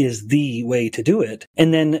that is the way to do it.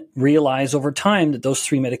 And then realize over time that those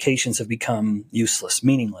 3 medications have become useless,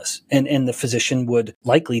 meaningless. And the physician would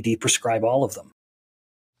likely deprescribe all of them.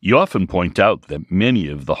 You often point out that many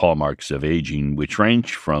of the hallmarks of aging, which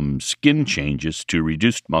range from skin changes to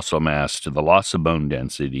reduced muscle mass to the loss of bone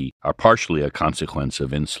density, are partially a consequence of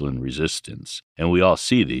insulin resistance. And we all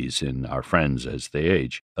see these in our friends as they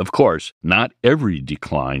age. Of course, not every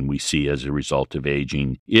decline we see as a result of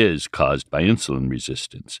aging is caused by insulin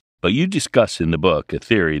resistance. But you discuss in the book a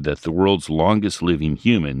theory that the world's longest living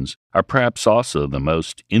humans are perhaps also the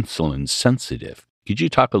most insulin sensitive. Could you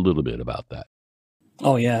talk a little bit about that?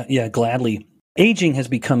 Oh, yeah, gladly. Aging has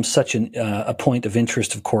become such a point of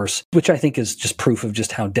interest, of course, which I think is just proof of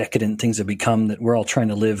just how decadent things have become, that we're all trying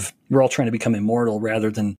to become immortal rather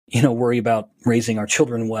than, worry about raising our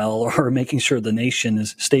children well or making sure the nation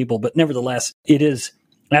is stable. But nevertheless, it is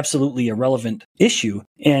absolutely a relevant issue.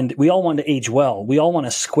 And we all want to age well. We all want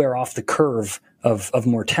to square off the curve of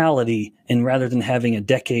mortality, and rather than having a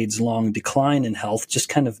decades-long decline in health, just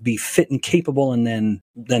kind of be fit and capable and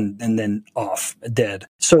then off dead.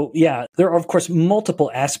 So yeah, there are of course multiple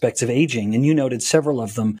aspects of aging, and you noted several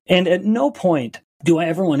of them. And at no point do I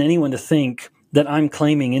ever want anyone to think that I'm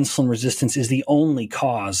claiming insulin resistance is the only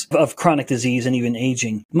cause of chronic disease and even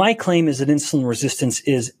aging. My claim is that insulin resistance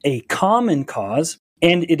is a common cause,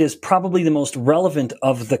 and it is probably the most relevant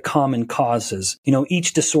of the common causes.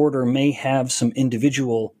 Each disorder may have some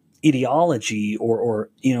individual etiology or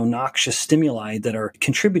noxious stimuli that are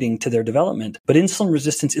contributing to their development. But insulin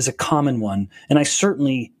resistance is a common one. And I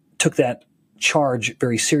certainly took that charge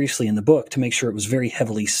very seriously in the book to make sure it was very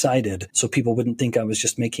heavily cited so people wouldn't think I was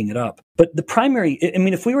just making it up. But the primary,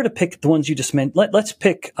 if we were to pick the ones you just meant, let's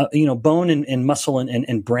pick, bone and muscle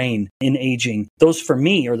and brain in aging. Those for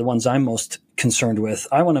me are the ones I'm most concerned with.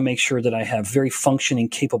 I want to make sure that I have very functioning,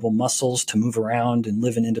 capable muscles to move around and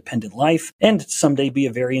live an independent life and someday be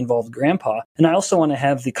a very involved grandpa. And I also want to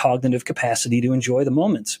have the cognitive capacity to enjoy the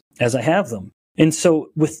moments as I have them. And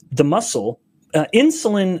so with the muscle,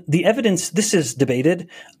 insulin, the evidence, this is debated.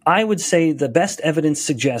 I would say the best evidence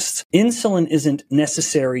suggests insulin isn't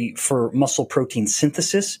necessary for muscle protein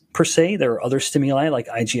synthesis per se. There are other stimuli like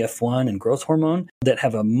IGF-1 and growth hormone that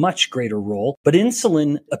have a much greater role. But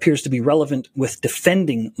insulin appears to be relevant with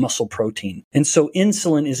defending muscle protein. And so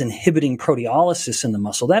insulin is inhibiting proteolysis in the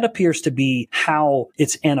muscle. That appears to be how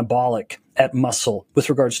it's anabolic at muscle with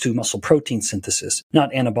regards to muscle protein synthesis,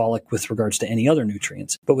 not anabolic with regards to any other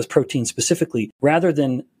nutrients, but with protein specifically. Rather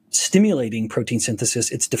than stimulating protein synthesis,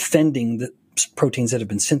 it's defending the proteins that have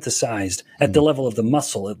been synthesized at the level of the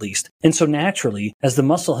muscle, at least. And so naturally, as the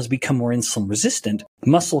muscle has become more insulin resistant,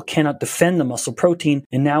 muscle cannot defend the muscle protein.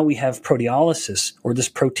 And now we have proteolysis, or this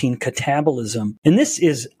protein catabolism. And this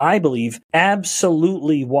is, I believe,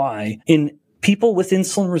 absolutely why in people with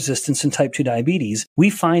insulin resistance and type 2 diabetes,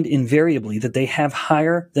 we find invariably that they have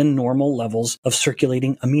higher than normal levels of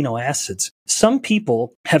circulating amino acids. Some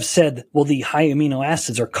people have said, well, the high amino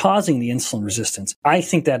acids are causing the insulin resistance. I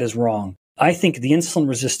think that is wrong. I think the insulin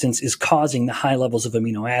resistance is causing the high levels of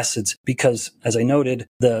amino acids because, as I noted,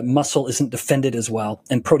 the muscle isn't defended as well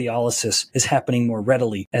and proteolysis is happening more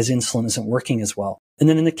readily as insulin isn't working as well. And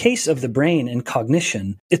then in the case of the brain and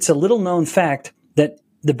cognition, it's a little known fact that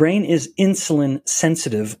the brain is insulin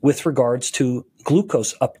sensitive with regards to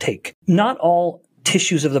glucose uptake. Not all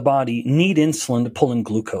tissues of the body need insulin to pull in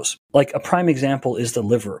glucose. Like a prime example is the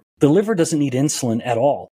liver. The liver doesn't need insulin at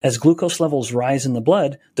all. As glucose levels rise in the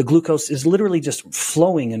blood, the glucose is literally just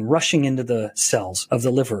flowing and rushing into the cells of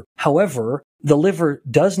the liver. However, the liver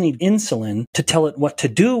does need insulin to tell it what to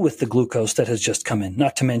do with the glucose that has just come in,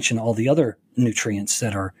 not to mention all the other nutrients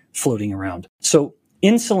that are floating around. So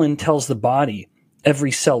insulin tells the body,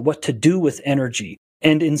 every cell, what to do with energy.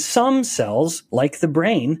 And in some cells, like the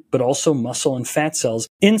brain, but also muscle and fat cells,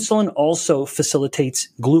 insulin also facilitates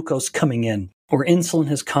glucose coming in, or insulin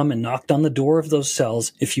has come and knocked on the door of those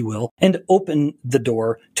cells, if you will, and opened the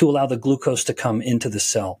door to allow the glucose to come into the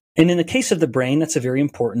cell. And in the case of the brain, that's a very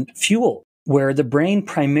important fuel, where the brain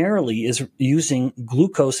primarily is using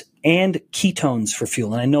glucose and ketones for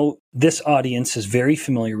fuel. And I know this audience is very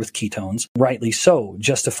familiar with ketones, rightly so,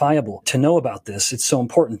 justifiable to know about this. It's so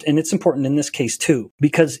important. And it's important in this case too,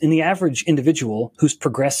 because in the average individual who's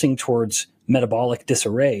progressing towards metabolic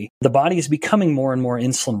disarray, the body is becoming more and more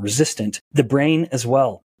insulin resistant, the brain as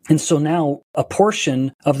well. And so now a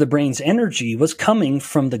portion of the brain's energy was coming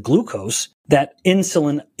from the glucose that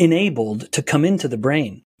insulin enabled to come into the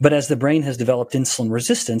brain. But as the brain has developed insulin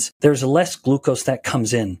resistance, there's less glucose that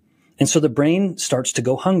comes in. And so the brain starts to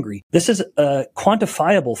go hungry. This is a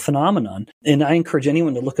quantifiable phenomenon. And I encourage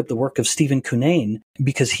anyone to look up the work of Stephen Cunnane,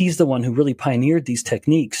 because he's the one who really pioneered these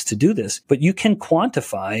techniques to do this. But you can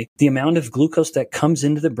quantify the amount of glucose that comes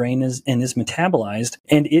into the brain and is metabolized,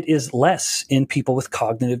 and it is less in people with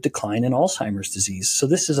cognitive decline and Alzheimer's disease. So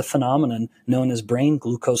this is a phenomenon known as brain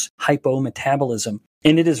glucose hypometabolism.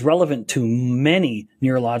 And it is relevant to many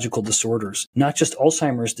neurological disorders, not just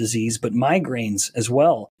Alzheimer's disease, but migraines as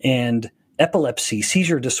well, and epilepsy,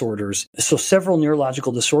 seizure disorders. So several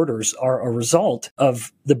neurological disorders are a result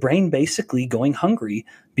of the brain basically going hungry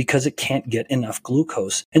because it can't get enough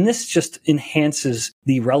glucose. And this just enhances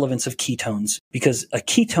the relevance of ketones, because a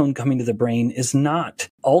ketone coming to the brain is not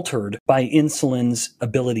altered by insulin's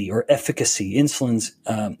ability or efficacy, insulin's,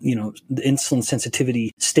 the insulin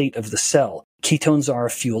sensitivity state of the cell. Ketones are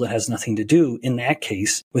a fuel that has nothing to do, in that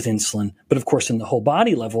case, with insulin. But of course, in the whole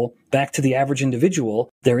body level, back to the average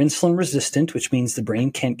individual, they're insulin resistant, which means the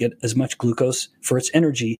brain can't get as much glucose for its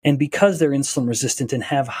energy. And because they're insulin resistant and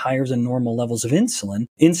have higher than normal levels of insulin,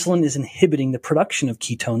 insulin is inhibiting the production of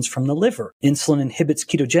ketones from the liver. Insulin inhibits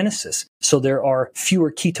ketogenesis. So there are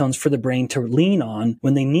fewer ketones for the brain to lean on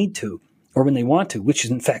when they need to, or when they want to, which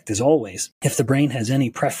in fact is always. If the brain has any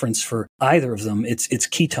preference for either of them, it's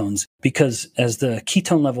ketones, because as the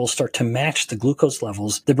ketone levels start to match the glucose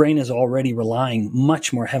levels, the brain is already relying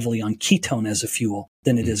much more heavily on ketone as a fuel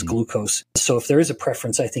than it is glucose. So if there is a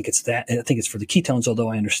preference, I think it's that. I think it's for the ketones, although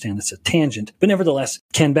I understand it's a tangent. But nevertheless,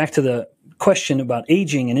 Ken, back to the question about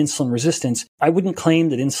aging and insulin resistance, I wouldn't claim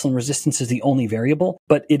that insulin resistance is the only variable,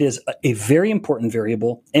 but it is a very important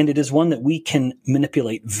variable, and it is one that we can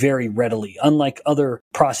manipulate very readily, unlike other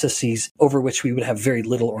processes over which we would have very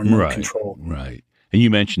little or no control. Right. And you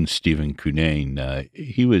mentioned Stephen Cunnane.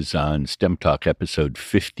 He was on STEM Talk episode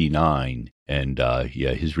 59, and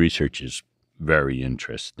his research is very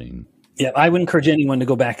interesting. Yeah, I would encourage anyone to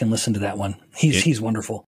go back and listen to that one. He's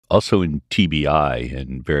wonderful. Also in TBI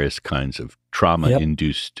and various kinds of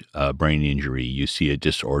trauma-induced brain injury, you see a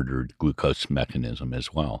disordered glucose mechanism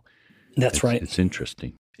as well. That's right. It's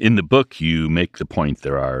interesting. In the book, you make the point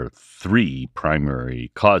there are 3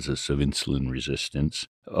 primary causes of insulin resistance.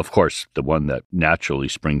 Of course, the one that naturally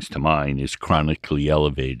springs to mind is chronically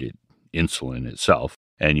elevated insulin itself.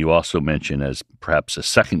 And you also mention as perhaps a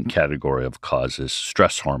second category of causes,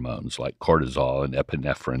 stress hormones like cortisol and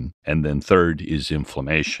epinephrine. And then third is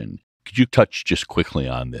inflammation. Could you touch just quickly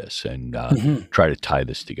on this and try to tie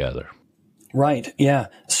this together? Right. Yeah.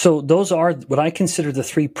 So those are what I consider the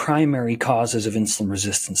 3 primary causes of insulin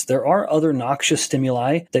resistance. There are other noxious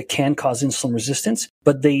stimuli that can cause insulin resistance,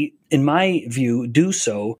 but they, in my view, do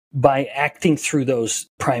so by acting through those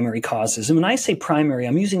primary causes. And when I say primary,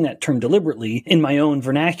 I'm using that term deliberately in my own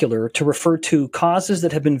vernacular to refer to causes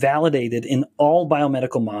that have been validated in all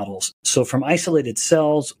biomedical models. So from isolated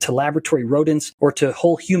cells to laboratory rodents or to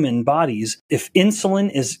whole human bodies, if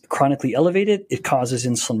insulin is chronically elevated, it causes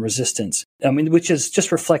insulin resistance. Which is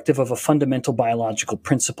just reflective of a fundamental biological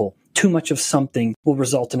principle. Too much of something will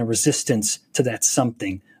result in a resistance to that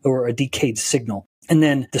something or a decayed signal. And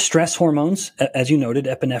then the stress hormones, as you noted,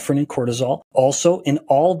 epinephrine and cortisol, also in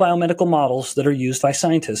all biomedical models that are used by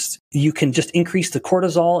scientists, you can just increase the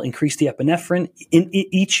cortisol, increase the epinephrine in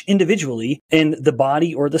each individually, and the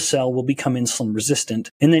body or the cell will become insulin resistant.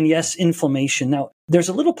 And then, yes, inflammation. Now, there's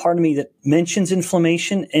a little part of me that mentions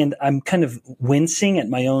inflammation, and I'm kind of wincing at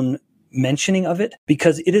my own mentioning of it,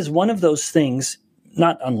 because it is one of those things,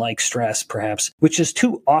 not unlike stress perhaps, which is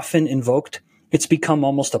too often invoked. It's become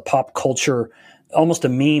almost a pop culture, almost a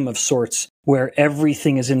meme of sorts, where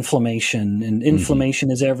everything is inflammation and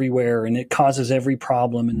inflammation is everywhere and it causes every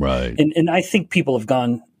problem. And, and I think people have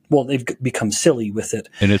gone, well, they've become silly with it.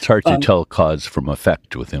 And it's hard to tell cause from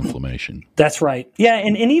effect with inflammation. That's right. Yeah,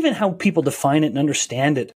 and even how people define it and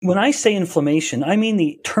understand it. When I say inflammation, I mean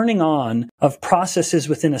the turning on of processes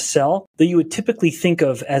within a cell that you would typically think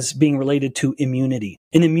of as being related to immunity.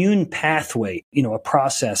 An immune pathway, a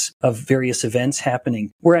process of various events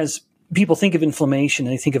happening. Whereas people think of inflammation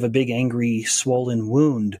and they think of a big, angry, swollen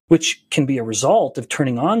wound, which can be a result of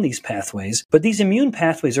turning on these pathways. But these immune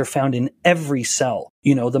pathways are found in every cell.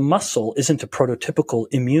 The muscle isn't a prototypical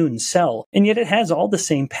immune cell, and yet it has all the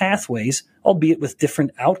same pathways, albeit with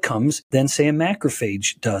different outcomes than, say, a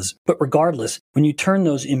macrophage does. But regardless, when you turn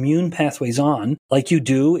those immune pathways on, like you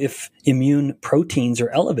do if immune proteins are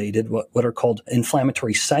elevated, what are called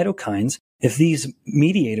inflammatory cytokines, if these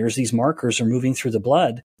mediators, these markers are moving through the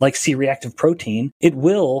blood, like C-reactive protein, it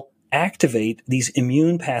will activate these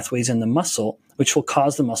immune pathways in the muscle, which will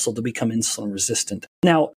cause the muscle to become insulin resistant.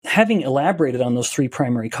 Now, having elaborated on those three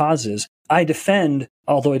primary causes, I defend,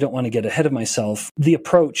 although I don't want to get ahead of myself, the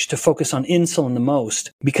approach to focus on insulin the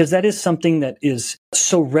most, because that is something that is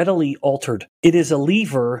so readily altered. It is a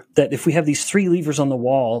lever that if we have these three levers on the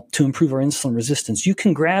wall to improve our insulin resistance, you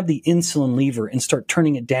can grab the insulin lever and start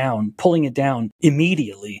turning it down, pulling it down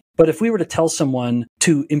immediately. But if we were to tell someone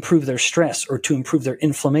to improve their stress or to improve their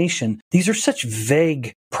inflammation, these are such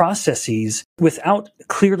vague processes without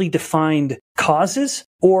clearly defined causes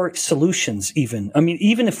or solutions even. I mean,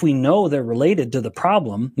 even if we know they're related to the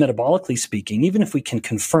problem, metabolically speaking, even if we can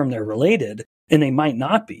confirm they're related, and they might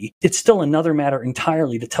not be, it's still another matter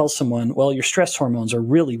entirely to tell someone, well, your stress hormones are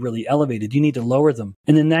really, really elevated. You need to lower them.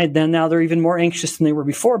 And then now they're even more anxious than they were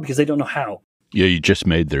before because they don't know how. Yeah, you just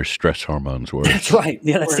made their stress hormones worse. That's right.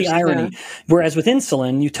 Yeah, that's the irony. Yeah. Whereas with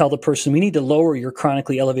insulin, you tell the person, we need to lower your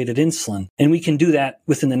chronically elevated insulin. And we can do that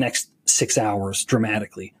within the next 6 hours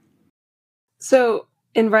dramatically. So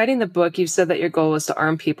in writing the book, you've said that your goal was to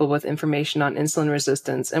arm people with information on insulin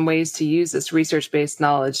resistance and ways to use this research-based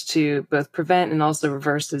knowledge to both prevent and also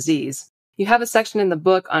reverse disease. You have a section in the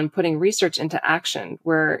book on putting research into action,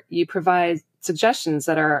 where you provide suggestions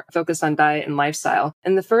that are focused on diet and lifestyle.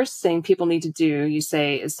 And the first thing people need to do, you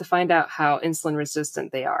say, is to find out how insulin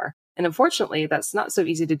resistant they are. And unfortunately, that's not so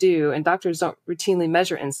easy to do, and doctors don't routinely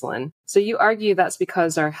measure insulin. So you argue that's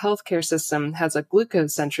because our healthcare system has a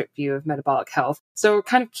glucose-centric view of metabolic health. So we're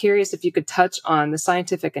kind of curious if you could touch on the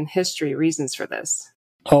scientific and history reasons for this.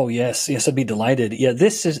 Oh, yes. Yes, I'd be delighted. Yeah,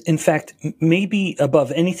 this is, in fact, maybe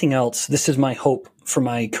above anything else, this is my hope for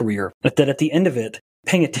my career, that at the end of it,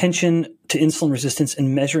 paying attention to insulin resistance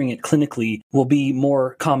and measuring it clinically will be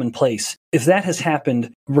more commonplace. If that has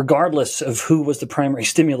happened, regardless of who was the primary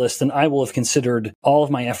stimulus, then I will have considered all of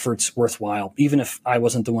my efforts worthwhile, even if I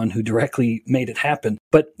wasn't the one who directly made it happen.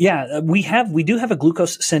 But yeah, we do have a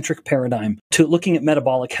glucose-centric paradigm to looking at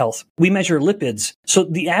metabolic health. We measure lipids. So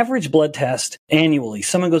the average blood test annually,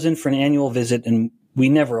 someone goes in for an annual visit, and we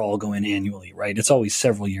never all go in annually, right? It's always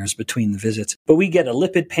several years between the visits. But we get a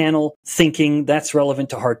lipid panel thinking that's relevant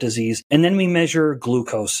to heart disease. And then we measure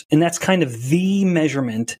glucose. And that's kind of the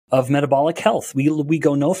measurement of metabolic health. We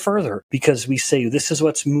go no further because we say this is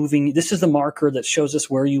what's moving. This is the marker that shows us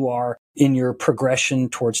where you are in your progression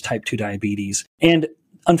towards type 2 diabetes. And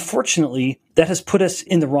unfortunately, that has put us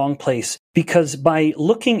in the wrong place because by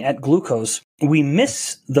looking at glucose, we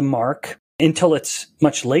miss the mark until it's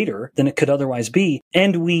much later than it could otherwise be,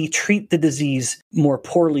 and we treat the disease more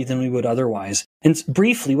poorly than we would otherwise. And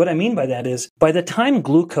briefly, what I mean by that is, by the time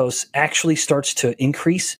glucose actually starts to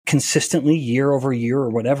increase consistently year over year or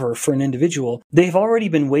whatever for an individual, they've already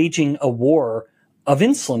been waging a war of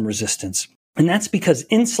insulin resistance. And that's because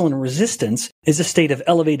insulin resistance is a state of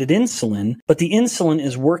elevated insulin, but the insulin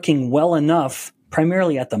is working well enough,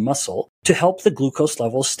 primarily at the muscle, to help the glucose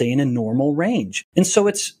levels stay in a normal range. And so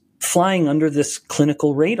it's flying under this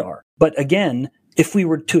clinical radar. But again, if we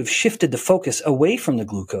were to have shifted the focus away from the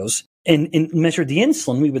glucose and measured the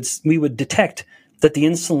insulin, we would detect that the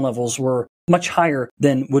insulin levels were much higher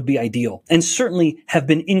than would be ideal and certainly have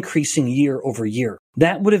been increasing year over year.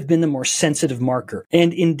 That would have been the more sensitive marker.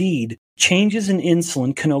 And indeed, changes in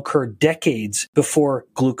insulin can occur decades before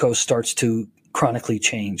glucose starts to chronically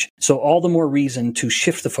change. So all the more reason to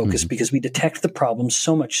shift the focus because we detect the problem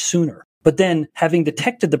so much sooner. But then, having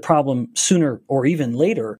detected the problem sooner or even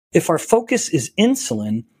later, if our focus is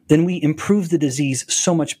insulin, then we improve the disease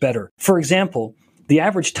so much better. For example, the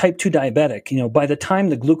average type 2 diabetic, by the time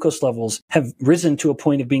the glucose levels have risen to a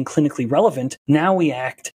point of being clinically relevant, now we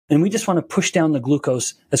act and we just want to push down the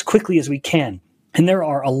glucose as quickly as we can. And there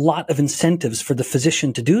are a lot of incentives for the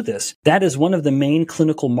physician to do this. That is one of the main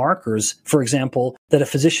clinical markers, for example, that a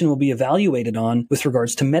physician will be evaluated on with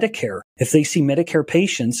regards to Medicare. If they see Medicare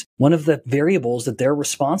patients, one of the variables that they're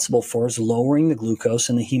responsible for is lowering the glucose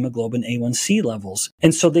and the hemoglobin A1C levels.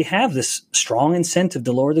 And so they have this strong incentive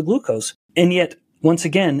to lower the glucose. And yet, once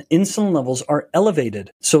again, insulin levels are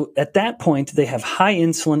elevated. So at that point, they have high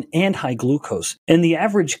insulin and high glucose. And the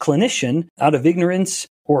average clinician, out of ignorance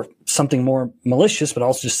or something more malicious, but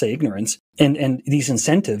I'll just say ignorance, and these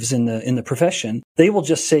incentives in the profession, they will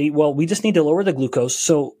just say, well, we just need to lower the glucose.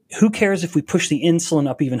 So who cares if we push the insulin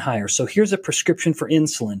up even higher? So here's a prescription for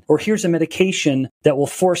insulin, or here's a medication that will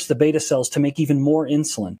force the beta cells to make even more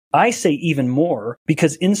insulin. I say even more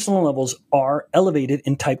because insulin levels are elevated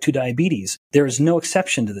in type 2 diabetes. There is no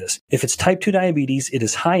exception to this. If it's type 2 diabetes, it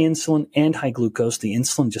is high insulin and high glucose. The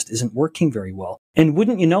insulin just isn't working very well. And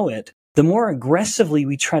wouldn't you know it, the more aggressively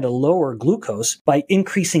we try to lower glucose by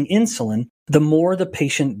increasing insulin, the more the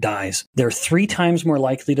patient dies. They're 3 times more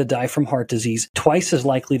likely to die from heart disease, twice as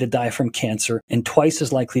likely to die from cancer, and twice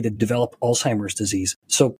as likely to develop Alzheimer's disease.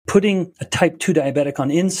 So putting a type 2 diabetic on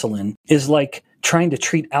insulin is like trying to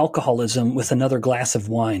treat alcoholism with another glass of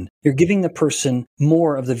wine. You're giving the person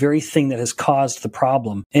more of the very thing that has caused the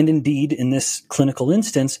problem. And indeed, in this clinical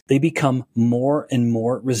instance, they become more and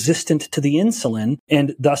more resistant to the insulin,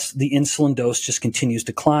 and thus the insulin dose just continues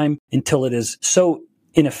to climb until it is so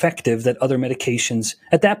ineffective that other medications,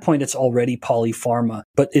 at that point it's already polypharma,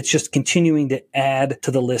 but it's just continuing to add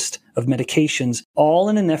to the list of medications, all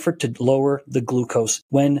in an effort to lower the glucose,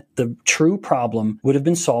 when the true problem would have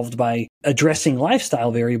been solved by addressing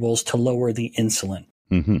lifestyle variables to lower the insulin.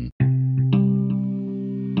 Mm-hmm.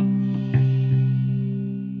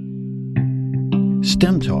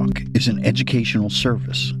 STEM Talk is an educational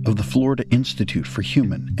service of the Florida Institute for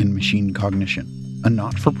Human and Machine Cognition, a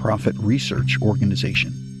not-for-profit research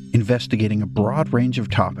organization investigating a broad range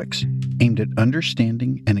of topics aimed at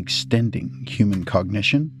understanding and extending human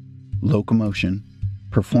cognition, locomotion,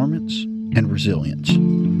 performance, and resilience.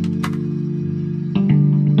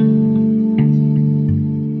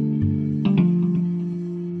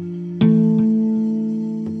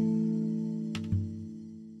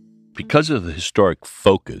 Because of the historic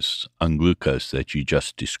focus on glucose that you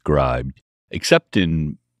just described, except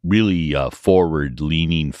in really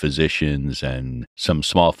forward-leaning physicians and some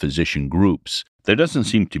small physician groups, there doesn't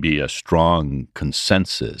seem to be a strong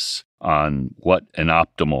consensus on what an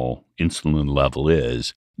optimal insulin level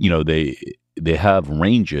is. You know, they have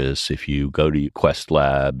ranges if you go to Quest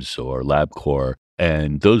Labs or LabCorp,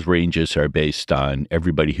 and those ranges are based on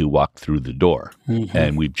everybody who walked through the door. Mm-hmm.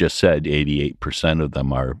 And we've just said 88% of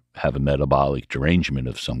them have a metabolic derangement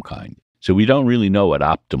of some kind. So we don't really know what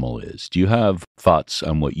optimal is. Do you have thoughts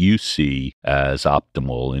on what you see as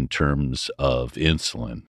optimal in terms of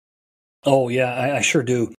insulin? Oh, yeah, I sure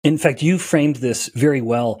do. In fact, you framed this very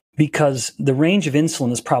well, because the range of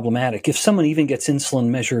insulin is problematic. If someone even gets insulin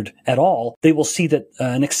measured at all, they will see that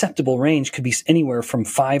an acceptable range could be anywhere from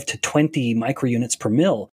 5 to 20 microunits per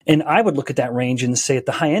mil. And I would look at that range and say at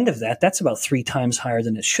the high end of that, that's about 3 times higher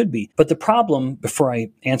than it should be. But the problem, before I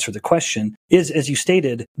answer the question, is, as you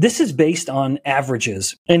stated, this is based on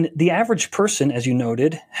averages. And the average person, as you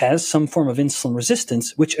noted, has some form of insulin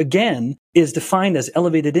resistance, which again is defined as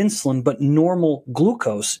elevated insulin but normal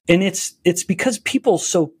glucose. And it's because people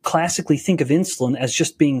so classically think of insulin as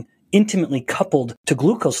just being intimately coupled to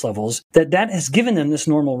glucose levels that has given them this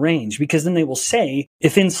normal range, because then they will say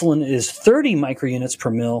if insulin is 30 microunits per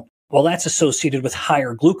mil, well, that's associated with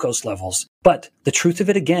higher glucose levels. But the truth of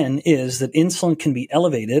it again is that insulin can be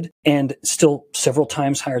elevated and still several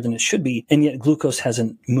times higher than it should be, and yet glucose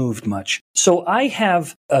hasn't moved much. So I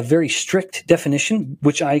have a very strict definition,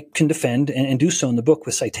 which I can defend and do so in the book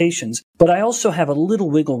with citations, but I also have a little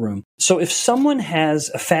wiggle room. So if someone has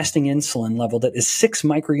a fasting insulin level that is 6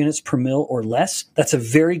 microunits per mil or less, that's a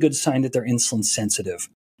very good sign that they're insulin sensitive.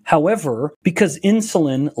 However, because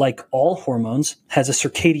insulin, like all hormones, has a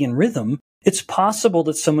circadian rhythm, it's possible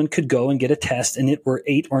that someone could go and get a test and it were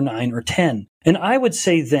 8 or 9 or 10. And I would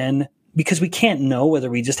say then, because we can't know whether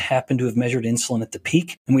we just happen to have measured insulin at the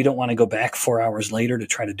peak, and we don't want to go back 4 hours later to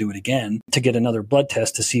try to do it again, to get another blood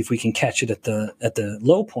test to see if we can catch it at the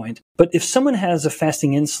low point. But if someone has a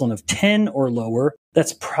fasting insulin of 10 or lower,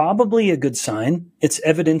 that's probably a good sign. It's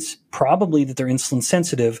evidence probably that they're insulin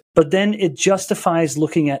sensitive, but then it justifies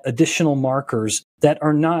looking at additional markers that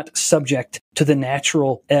are not subject to the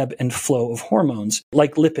natural ebb and flow of hormones,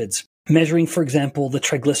 like lipids. Measuring, for example, the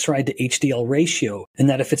triglyceride to HDL ratio, and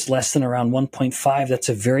that if it's less than around 1.5, that's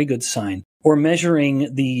a very good sign. Or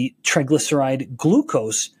measuring the triglyceride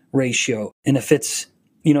glucose ratio, and if it's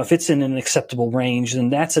in an acceptable range, then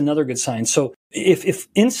that's another good sign. So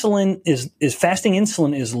if insulin is fasting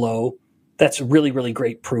insulin is low, that's really, really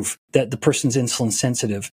great proof that the person's insulin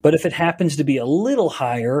sensitive. But if it happens to be a little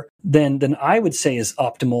higher than I would say is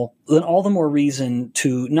optimal, then all the more reason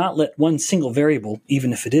to not let one single variable,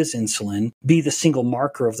 even if it is insulin, be the single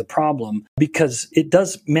marker of the problem, because it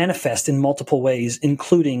does manifest in multiple ways,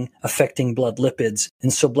 including affecting blood lipids.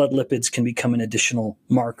 And so blood lipids can become an additional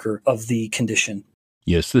marker of the condition.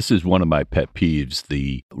 Yes, this is one of my pet peeves,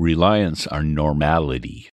 the reliance on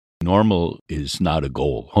normality. Normal is not a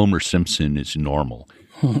goal. Homer Simpson is normal.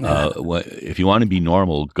 If you want to be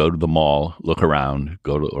normal, go to the mall, look around,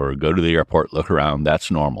 go to the airport, look around.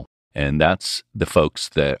 That's normal. And that's the folks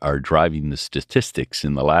that are driving the statistics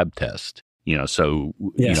in the lab test. Yes,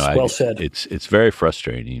 well said. It's very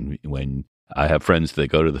frustrating when I have friends that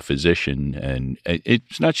go to the physician, and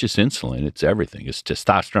it's not just insulin, it's everything. It's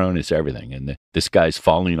testosterone, it's everything. And this guy's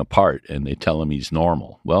falling apart, and they tell him he's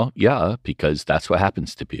normal. Well, yeah, because that's what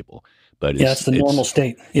happens to people. But it's the normal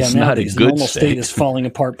state. Yeah, it's not a good the normal state is falling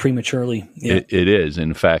apart prematurely. Yeah. It is.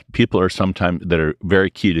 In fact, people are sometimes that are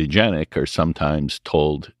very ketogenic are sometimes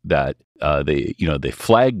told that they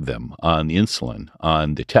flag them on the insulin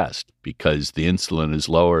on the test because the insulin is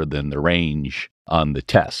lower than the range on the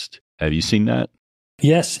test. Have you seen that?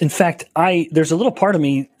 Yes. In fact, there's a little part of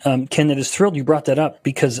me, Ken, that is thrilled you brought that up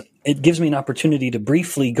because it gives me an opportunity to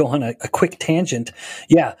briefly go on a quick tangent.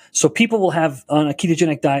 Yeah. So people will have on a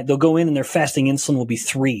ketogenic diet, they'll go in and their fasting insulin will be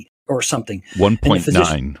 3 or something.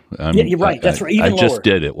 1.9. Yeah, you're right. That's right. Even I just lower.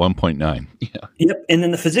 did it. 1.9. Yeah. Yep. And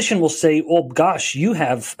then the physician will say, "Oh gosh, you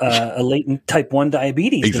have a latent type 1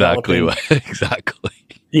 diabetes." Exactly. Exactly.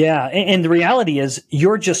 Yeah. And the reality is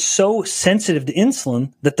you're just so sensitive to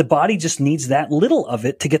insulin that the body just needs that little of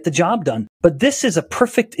it to get the job done. But this is a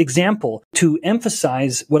perfect example to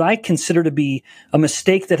emphasize what I consider to be a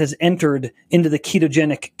mistake that has entered into the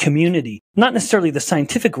ketogenic community. Not necessarily the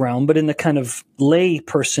scientific realm, but in the kind of lay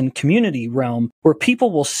person community realm where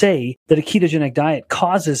people will say that a ketogenic diet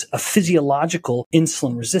causes a physiological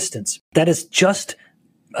insulin resistance. That is just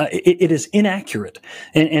it is inaccurate,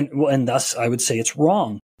 and thus I would say it's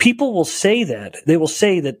wrong. People will say that. They will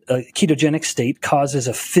say that a ketogenic state causes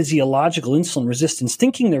a physiological insulin resistance,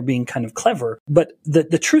 thinking they're being kind of clever. But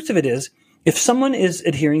the truth of it is, if someone is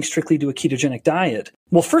adhering strictly to a ketogenic diet,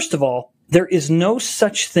 well, first of all, there is no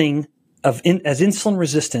such thing as insulin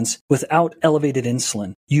resistance without elevated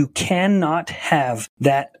insulin. You cannot have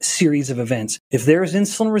that series of events. If there is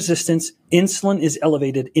insulin resistance, insulin is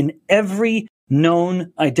elevated in every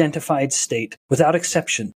known identified state without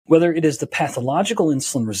exception, whether it is the pathological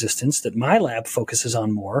insulin resistance that my lab focuses on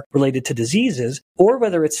more related to diseases, or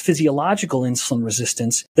whether it's physiological insulin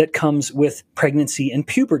resistance that comes with pregnancy and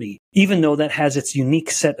puberty. Even though that has its unique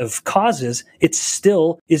set of causes, it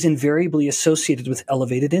still is invariably associated with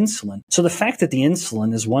elevated insulin. So the fact that the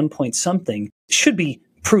insulin is 1 point something should be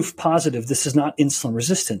proof positive this is not insulin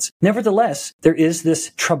resistance. Nevertheless, there is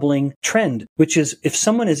this troubling trend, which is if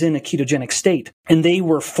someone is in a ketogenic state and they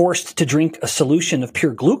were forced to drink a solution of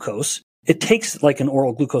pure glucose, it takes like an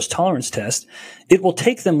oral glucose tolerance test. It will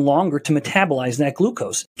take them longer to metabolize that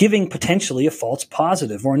glucose, giving potentially a false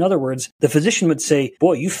positive. Or in other words, the physician would say,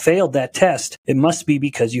 boy, you failed that test. It must be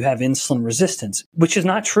because you have insulin resistance, which is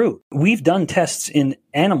not true. We've done tests in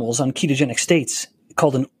animals on ketogenic states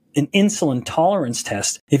called an insulin tolerance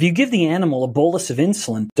test. If you give the animal a bolus of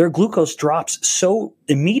insulin, their glucose drops so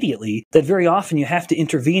immediately that very often you have to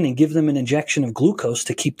intervene and give them an injection of glucose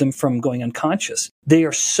to keep them from going unconscious. They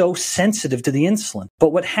are so sensitive to the insulin.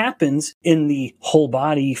 But what happens in the whole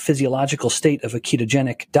body physiological state of a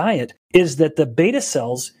ketogenic diet is that the beta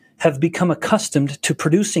cells have become accustomed to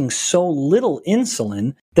producing so little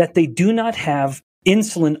insulin that they do not have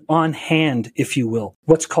insulin on hand, if you will,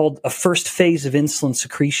 what's called a first phase of insulin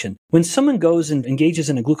secretion. When someone goes and engages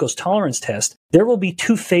in a glucose tolerance test, there will be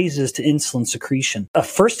 2 phases to insulin secretion, a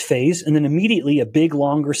first phase and then immediately a big,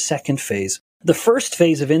 longer second phase. The first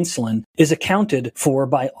phase of insulin is accounted for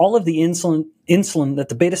by all of the insulin that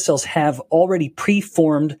the beta cells have already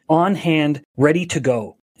preformed on hand, ready to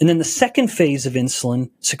go. And then the second phase of insulin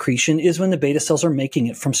secretion is when the beta cells are making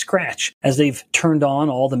it from scratch, as they've turned on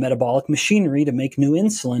all the metabolic machinery to make new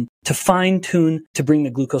insulin, to fine-tune, to bring the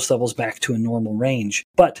glucose levels back to a normal range.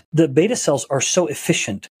 But the beta cells are so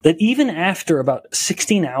efficient that even after about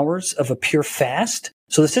 16 hours of a pure fast,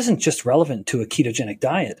 so this isn't just relevant to a ketogenic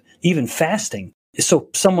diet, even fasting, so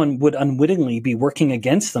someone would unwittingly be working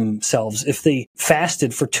against themselves if they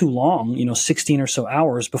fasted for too long, 16 or so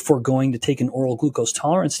hours before going to take an oral glucose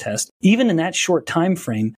tolerance test. Even in that short time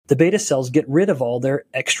frame, the beta cells get rid of all their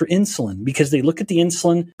extra insulin because they look at the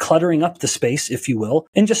insulin cluttering up the space, if you will,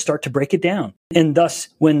 and just start to break it down. And thus,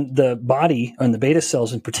 when the body, and the beta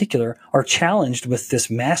cells in particular, are challenged with this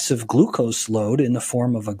massive glucose load in the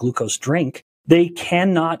form of a glucose drink, they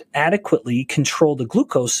cannot adequately control the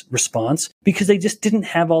glucose response because they just didn't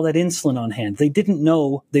have all that insulin on hand. They didn't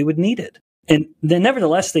know they would need it. And then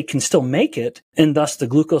nevertheless, they can still make it, and thus the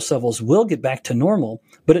glucose levels will get back to normal,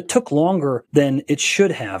 but it took longer than it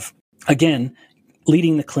should have. Again,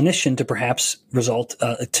 leading the clinician to perhaps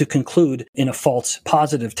to conclude in a false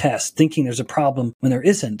positive test, thinking there's a problem when there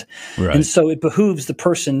isn't. Right. And so it behooves the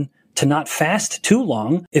person to not fast too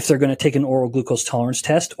long if they're going to take an oral glucose tolerance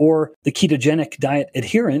test, or the ketogenic diet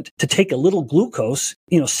adherent to take a little glucose,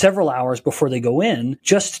 several hours before they go in,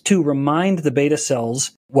 just to remind the beta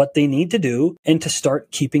cells what they need to do and to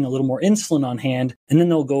start keeping a little more insulin on hand. And then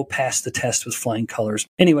they'll go past the test with flying colors.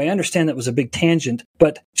 Anyway, I understand that was a big tangent,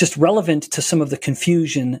 but just relevant to some of the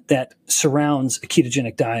confusion that surrounds a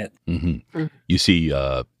ketogenic diet. Mm-hmm. You see,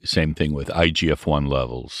 same thing with IGF-1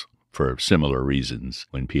 levels for similar reasons.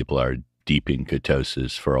 When people are deep in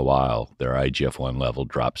ketosis for a while, their IGF-1 level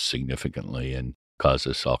drops significantly and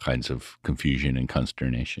causes all kinds of confusion and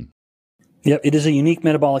consternation. Yep, it is a unique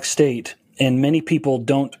metabolic state, and many people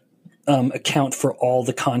don't account for all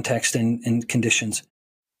the context and conditions.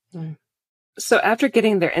 So after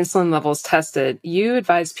getting their insulin levels tested, you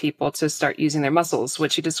advise people to start using their muscles,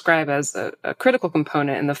 which you describe as a critical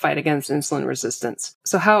component in the fight against insulin resistance.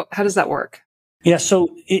 So how does that work? Yeah, so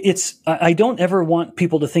I don't ever want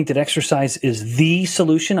people to think that exercise is the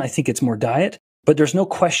solution. I think it's more diet, but there's no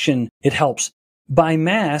question it helps. By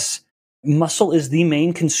mass, muscle is the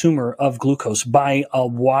main consumer of glucose by a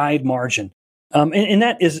wide margin. And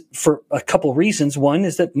that is for a couple reasons. One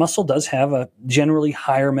is that muscle does have a generally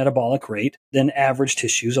higher metabolic rate than average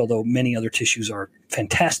tissues, although many other tissues are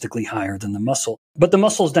fantastically higher than the muscle. But the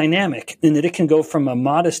muscle is dynamic in that it can go from a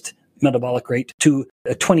modest metabolic rate to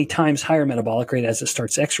a 20 times higher metabolic rate as it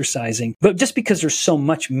starts exercising. But just because there's so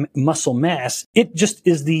much muscle mass, it just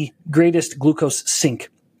is the greatest glucose sink.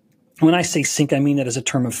 When I say sink, I mean that as a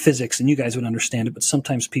term of physics, and you guys would understand it, but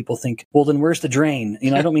sometimes people think, well, then where's the drain?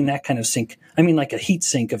 I don't mean that kind of sink. I mean like a heat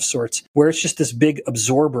sink of sorts, where it's just this big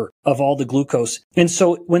absorber of all the glucose. And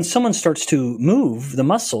so when someone starts to move the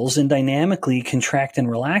muscles and dynamically contract and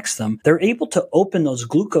relax them, they're able to open those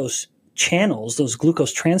glucose channels, those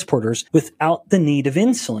glucose transporters, without the need of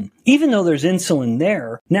insulin. Even though there's insulin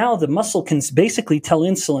there, now the muscle can basically tell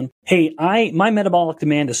insulin, hey, my metabolic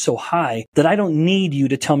demand is so high that I don't need you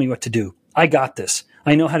to tell me what to do. I got this.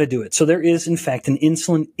 I know how to do it. So there is, in fact, an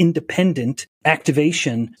insulin-independent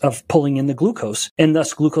activation of pulling in the glucose, and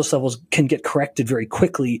thus glucose levels can get corrected very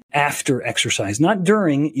quickly after exercise, not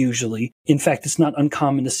during usually. In fact, it's not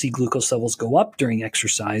uncommon to see glucose levels go up during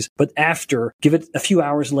exercise, but after, give it a few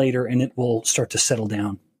hours later and it will start to settle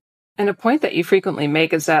down. And a point that you frequently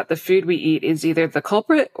make is that the food we eat is either the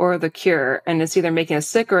culprit or the cure, and it's either making us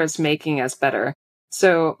sick or it's making us better.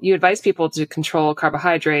 So you advise people to control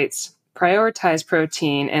carbohydrates, prioritize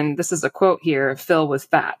protein, and this is a quote here, fill with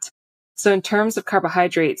fat. So in terms of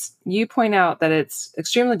carbohydrates, you point out that it's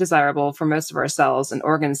extremely desirable for most of our cells and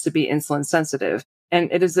organs to be insulin sensitive.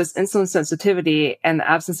 And it is this insulin sensitivity and the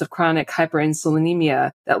absence of chronic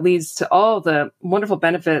hyperinsulinemia that leads to all the wonderful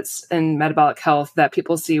benefits in metabolic health that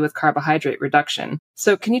people see with carbohydrate reduction.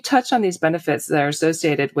 So can you touch on these benefits that are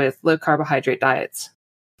associated with low carbohydrate diets?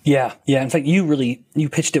 Yeah. In fact, you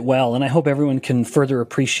pitched it well, and I hope everyone can further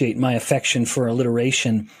appreciate my affection for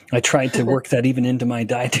alliteration. I tried to work that even into my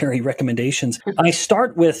dietary recommendations. I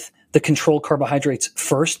start with the controlled carbohydrates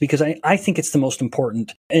first because I think it's the most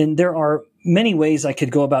important. And there are many ways I could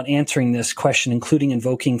go about answering this question, including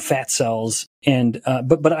invoking fat cells.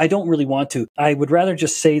 But I don't really want to. I would rather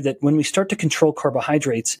just say that when we start to control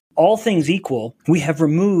carbohydrates, all things equal, we have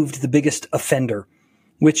removed the biggest offender,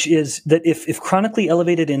 which is that if chronically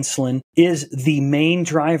elevated insulin is the main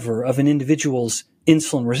driver of an individual's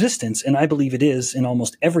insulin resistance, and I believe it is in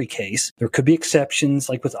almost every case, there could be exceptions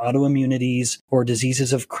like with autoimmunities or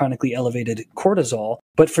diseases of chronically elevated cortisol.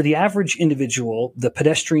 But for the average individual, the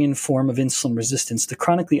pedestrian form of insulin resistance, the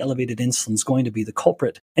chronically elevated insulin is going to be the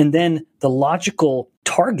culprit. And then the logical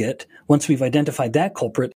target, once we've identified that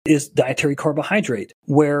culprit, is dietary carbohydrate,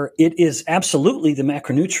 where it is absolutely the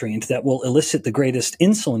macronutrient that will elicit the greatest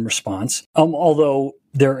insulin response, although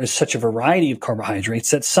there is such a variety of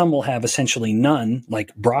carbohydrates that some will have essentially none,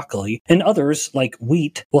 like broccoli, and others, like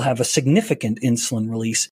wheat, will have a significant insulin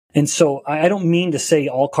release. And so I don't mean to say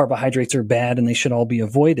all carbohydrates are bad and they should all be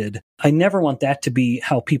avoided. I never want that to be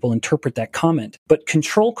how people interpret that comment. But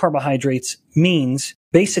control carbohydrates means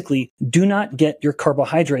basically do not get your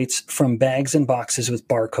carbohydrates from bags and boxes with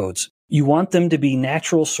barcodes. You want them to be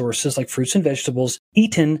natural sources like fruits and vegetables,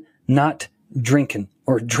 eaten, not drinking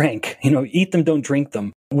or drank. Eat them, don't drink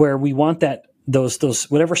them. Where we want that those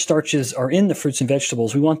whatever starches are in the fruits and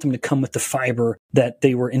vegetables, we want them to come with the fiber that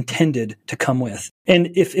they were intended to come with. And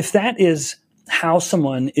if that is how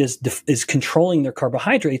someone is controlling their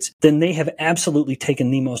carbohydrates, then they have absolutely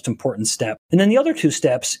taken the most important step. And then the other two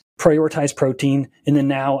steps, prioritize protein, and then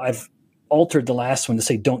now I've altered the last one to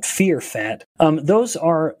say don't fear fat. Those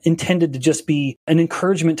are intended to just be an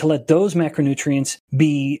encouragement to let those macronutrients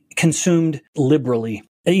be consumed liberally.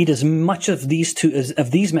 Eat as much of these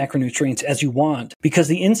macronutrients as you want, because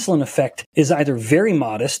the insulin effect is either very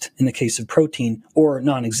modest in the case of protein or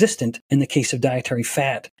non-existent in the case of dietary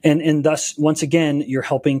fat. And thus, once again, you're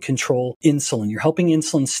helping control insulin. You're helping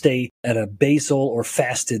insulin stay at a basal or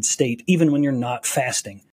fasted state, even when you're not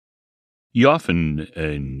fasting. You often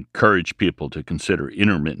encourage people to consider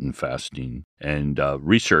intermittent fasting, and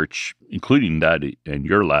research, including that in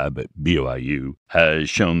your lab at BYU, has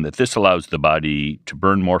shown that this allows the body to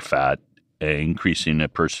burn more fat, increasing a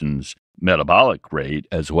person's metabolic rate,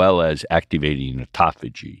 as well as activating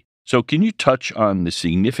autophagy. So can you touch on the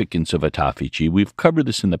significance of autophagy? We've covered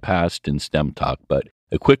this in the past in STEM Talk, but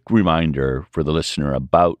a quick reminder for the listener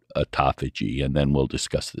about autophagy, and then we'll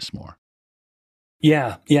discuss this more.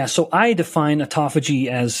 Yeah. So I define autophagy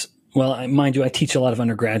as, well, mind you, I teach a lot of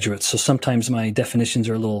undergraduates, so sometimes my definitions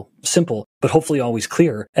are a little simple, but hopefully always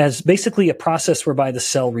clear, as basically a process whereby the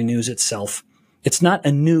cell renews itself. It's not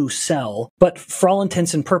a new cell, but for all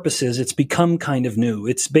intents and purposes, it's become kind of new.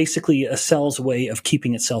 It's basically a cell's way of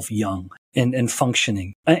keeping itself young and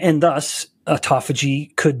functioning. And thus,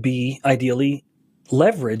 autophagy could be ideally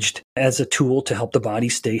leveraged as a tool to help the body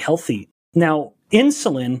stay healthy. Now,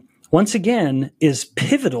 insulin, once again, is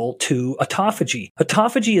pivotal to autophagy.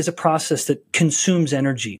 Autophagy is a process that consumes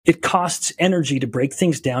energy. It costs energy to break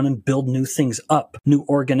things down and build new things up, new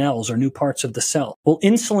organelles or new parts of the cell. Well,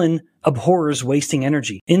 insulin abhors wasting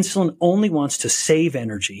energy. Insulin only wants to save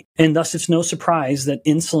energy. And thus, it's no surprise that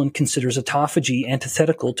insulin considers autophagy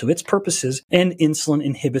antithetical to its purposes, and insulin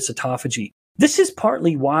inhibits autophagy. This is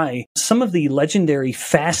partly why some of the legendary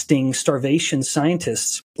fasting starvation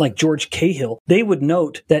scientists like George Cahill, they would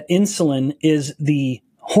note that insulin is the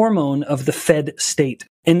hormone of the fed state.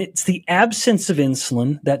 And it's the absence of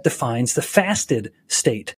insulin that defines the fasted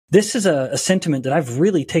state. This is a sentiment that I've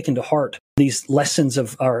really taken to heart. These lessons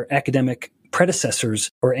of our academic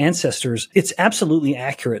predecessors or ancestors, it's absolutely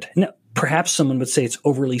accurate. Now, perhaps someone would say it's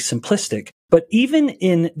overly simplistic, but even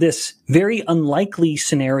in this very unlikely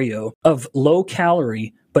scenario of low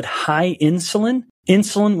calorie but high insulin,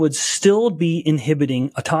 insulin would still be inhibiting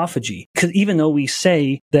autophagy. Because even though we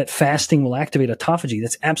say that fasting will activate autophagy,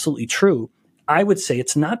 that's absolutely true. I would say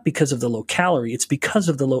it's not because of the low calorie, it's because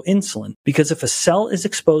of the low insulin. Because if a cell is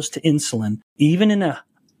exposed to insulin, even in a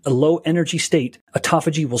low energy state,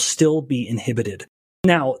 autophagy will still be inhibited.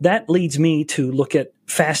 Now, that leads me to look at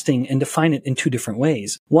fasting and define it in two different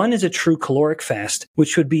ways. One is a true caloric fast,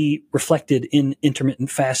 which would be reflected in intermittent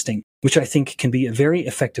fasting, which I think can be a very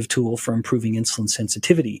effective tool for improving insulin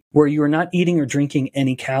sensitivity, where you are not eating or drinking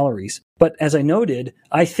any calories. But as I noted,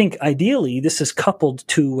 I think ideally this is coupled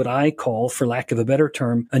to what I call, for lack of a better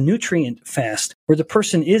term, a nutrient fast, where the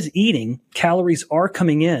person is eating, calories are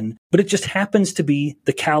coming in, but it just happens to be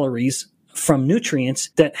the calories from nutrients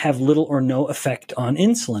that have little or no effect on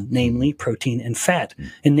insulin, namely protein and fat.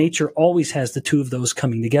 And nature always has the two of those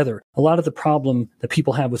coming together. A lot of the problem that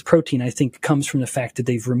people have with protein, I think, comes from the fact that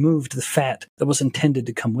they've removed the fat that was intended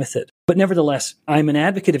to come with it. But nevertheless, I'm an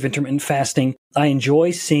advocate of intermittent fasting. I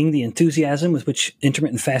enjoy seeing the enthusiasm with which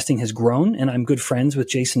intermittent fasting has grown, and I'm good friends with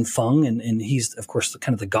Jason Fung, and he's, of course,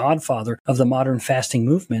 kind of the godfather of the modern fasting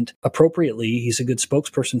movement. Appropriately, he's a good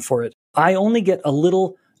spokesperson for it. I only get a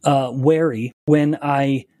little wary when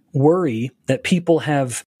I worry that people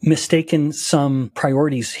have mistaken some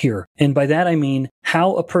priorities here. And by that, I mean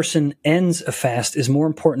how a person ends a fast is more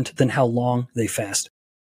important than how long they fast.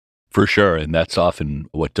 For sure. And that's often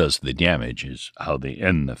what does the damage, is how they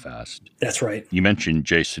end the fast. That's right. You mentioned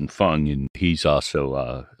Jason Fung, and he's also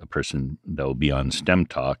a person that will be on STEM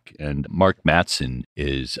Talk. And Mark Mattson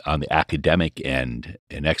is on the academic end,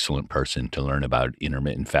 an excellent person to learn about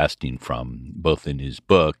intermittent fasting from, both in his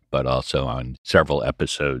book, but also on several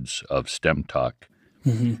episodes of STEM Talk.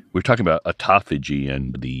 Mm-hmm. We're talking about autophagy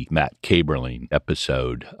and the Matt Kaberling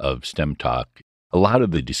episode of STEM Talk. A lot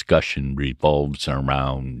of the discussion revolves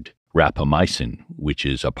around rapamycin, which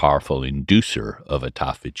is a powerful inducer of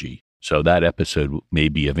autophagy. So that episode may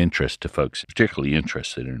be of interest to folks particularly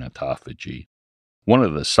interested in autophagy. One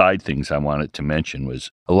of the side things I wanted to mention was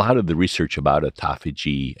a lot of the research about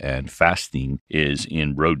autophagy and fasting is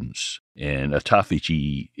in rodents, and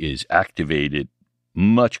autophagy is activated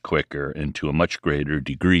much quicker and to a much greater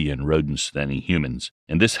degree in rodents than in humans.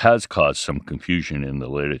 And this has caused some confusion in the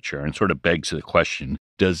literature and sort of begs the question,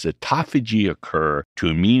 does autophagy occur to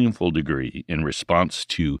a meaningful degree in response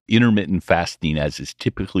to intermittent fasting as is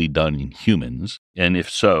typically done in humans? And if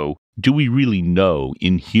so, do we really know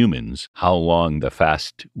in humans how long the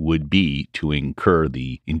fast would be to incur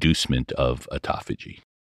the inducement of autophagy?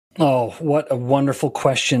 Oh, what a wonderful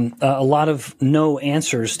question. A lot of no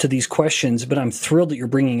answers to these questions, but I'm thrilled that you're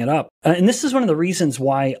bringing it up. And this is one of the reasons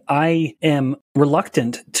why I am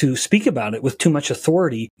reluctant to speak about it with too much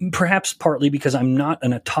authority, perhaps partly because I'm not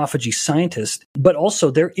an autophagy scientist, but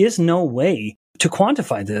also there is no way to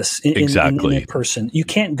quantify this in a person. You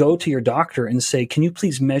can't go to your doctor and say, can you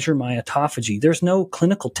please measure my autophagy? There's no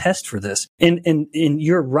clinical test for this. And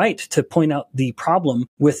you're right to point out the problem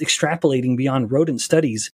with extrapolating beyond rodent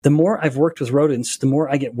studies. The more I've worked with rodents, the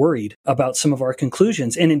more I get worried about some of our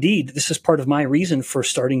conclusions. And indeed, this is part of my reason for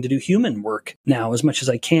starting to do human work now as much as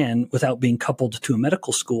I can without being coupled to a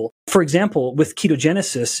medical school. For example, with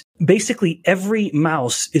ketogenesis, basically every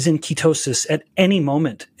mouse is in ketosis at any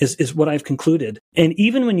moment is what I've concluded. And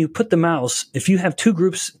even when you put the mouse, if you have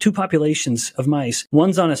two populations of mice,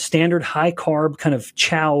 one's on a standard high carb kind of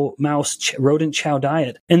rodent chow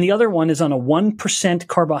diet, and the other one is on a 1%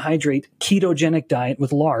 carbohydrate ketogenic diet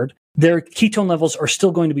with lard, their ketone levels are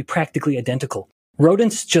still going to be practically identical.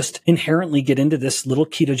 Rodents just inherently get into this little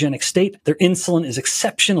ketogenic state. Their insulin is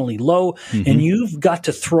exceptionally low, and you've got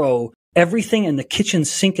to throw everything in the kitchen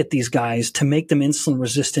sink at these guys to make them insulin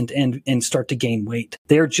resistant and start to gain weight.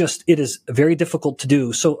 It is very difficult to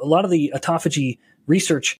do. So a lot of the autophagy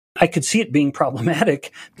research, I could see it being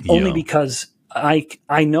problematic only because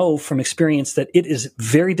I know from experience that it is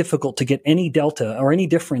very difficult to get any delta or any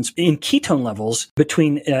difference in ketone levels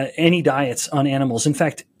between any diets on animals. In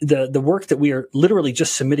fact, the work that we are literally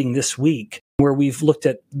just submitting this week, where we've looked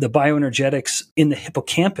at the bioenergetics in the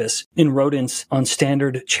hippocampus in rodents on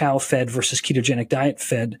standard chow fed versus ketogenic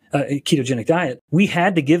diet, we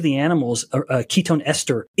had to give the animals a ketone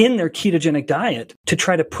ester in their ketogenic diet to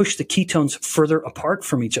try to push the ketones further apart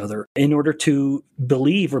from each other in order to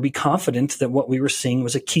believe or be confident that what we were seeing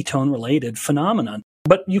was a ketone related phenomenon.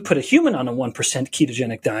 But you put a human on a 1%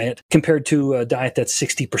 ketogenic diet compared to a diet that's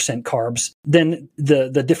 60% carbs, then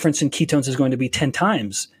the difference in ketones is going to be 10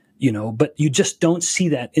 times. But you just don't see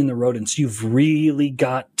that in the rodents. You've really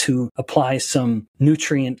got to apply some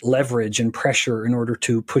nutrient leverage and pressure in order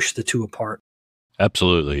to push the two apart.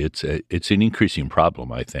 Absolutely. It's an increasing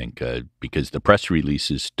problem, I think, because the press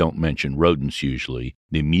releases don't mention rodents usually.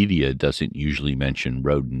 The media doesn't usually mention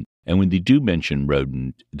rodent. And when they do mention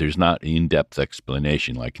rodent, there's not an in-depth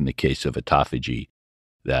explanation, like in the case of autophagy,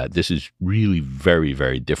 that this is really very,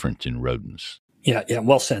 very different in rodents. Yeah,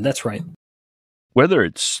 well said. That's right. Whether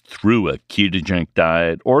it's through a ketogenic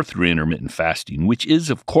diet or through intermittent fasting, which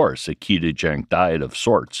is, of course, a ketogenic diet of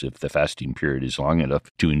sorts if the fasting period is long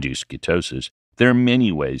enough to induce ketosis, there are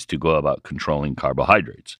many ways to go about controlling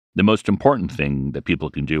carbohydrates. The most important thing that people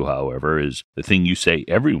can do, however, is the thing you say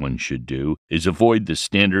everyone should do, is avoid the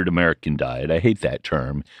standard American diet. I hate that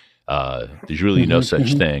term. There's really no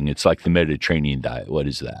such thing. It's like the Mediterranean diet. What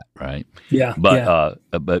is that, right? Yeah.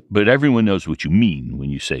 But everyone knows what you mean when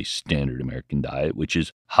you say standard American diet, which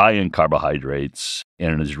is high in carbohydrates,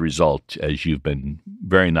 and as a result, as you've been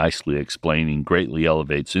very nicely explaining, greatly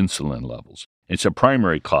elevates insulin levels. It's a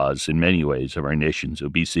primary cause in many ways of our nation's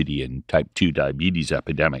obesity and type 2 diabetes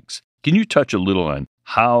epidemics. Can you touch a little on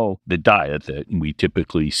how the diet that we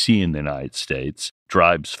typically see in the United States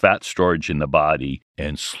drives fat storage in the body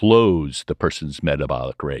and slows the person's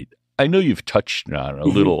metabolic rate? I know you've touched on it a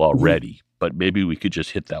little already, but maybe we could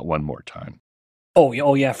just hit that one more time.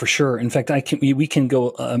 Oh yeah, for sure. In fact, we can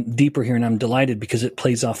go deeper here, and I'm delighted because it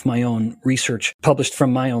plays off my own research published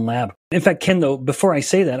from my own lab. In fact, Ken, though, before I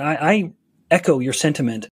say that, I echo your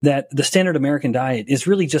sentiment that the standard American diet is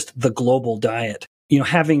really just the global diet.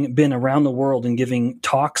 Having been around the world and giving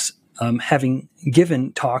talks, having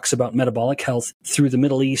given talks about metabolic health through the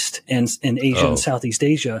Middle East and Asia and Southeast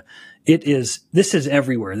Asia, this is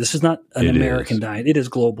everywhere. This is not an American diet. It is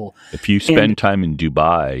global. If you spend time in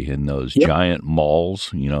Dubai in those giant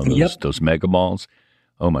malls, those mega malls,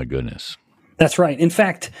 oh my goodness. That's right. In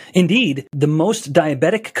fact, indeed, the most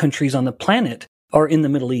diabetic countries on the planet are in the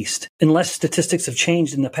Middle East. Unless statistics have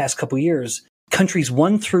changed in the past couple of years, countries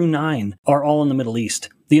 1 through 9 are all in the Middle East.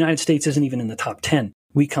 The United States isn't even in the top 10.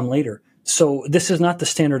 We come later. So this is not the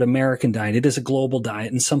standard American diet. It is a global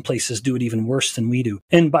diet, and some places do it even worse than we do.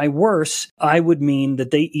 And by worse, I would mean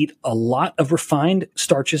that they eat a lot of refined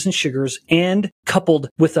starches and sugars and coupled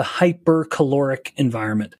with a hypercaloric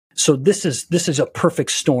environment. So this is a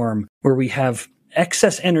perfect storm where we have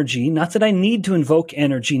excess energy, not that I need to invoke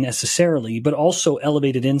energy necessarily, but also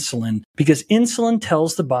elevated insulin, because insulin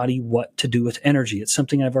tells the body what to do with energy. It's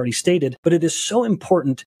something I've already stated, but it is so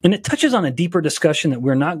important. And it touches on a deeper discussion that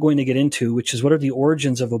we're not going to get into, which is what are the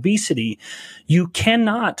origins of obesity. You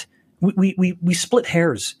cannot, we split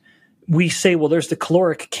hairs. We say, well, there's the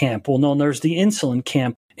caloric camp. Well, no, there's the insulin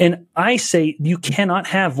camp. And I say you cannot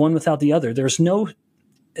have one without the other. There's no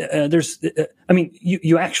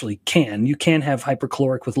you actually can. You can have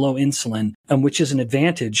hypercaloric with low insulin, which is an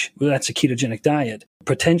advantage. Well, that's a ketogenic diet,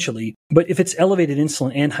 potentially. But if it's elevated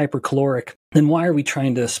insulin and hypercaloric, then why are we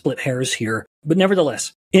trying to split hairs here? But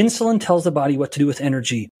nevertheless, insulin tells the body what to do with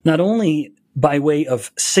energy, not only by way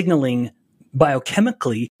of signaling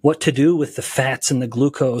biochemically what to do with the fats and the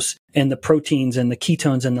glucose and the proteins and the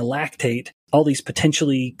ketones and the lactate, all these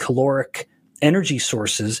potentially caloric energy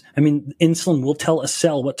sources. I mean, insulin will tell a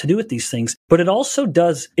cell what to do with these things, but it also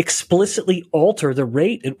does explicitly alter the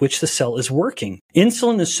rate at which the cell is working.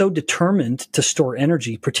 Insulin is so determined to store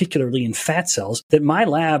energy, particularly in fat cells, that my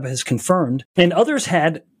lab has confirmed, and others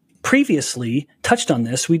had previously touched on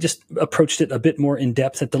this. We just approached it a bit more in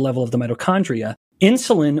depth at the level of the mitochondria.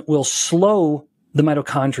 Insulin will slow the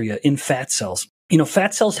mitochondria in fat cells.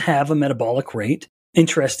 Fat cells have a metabolic rate.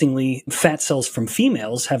 Interestingly, fat cells from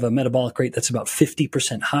females have a metabolic rate that's about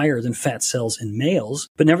 50% higher than fat cells in males.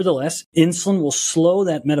 But nevertheless, insulin will slow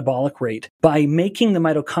that metabolic rate by making the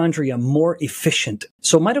mitochondria more efficient.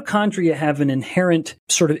 So mitochondria have an inherent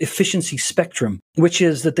sort of efficiency spectrum, which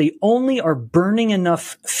is that they only are burning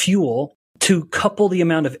enough fuel to couple the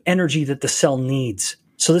amount of energy that the cell needs.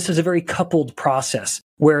 So this is a very coupled process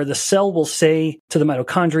where the cell will say to the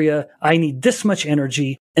mitochondria, I need this much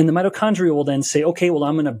energy. And the mitochondria will then say, okay, well,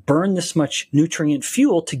 I'm going to burn this much nutrient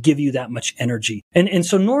fuel to give you that much energy. And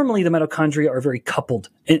so normally the mitochondria are very coupled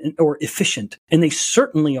or efficient. And they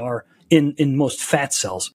certainly are in most fat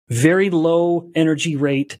cells. Very low energy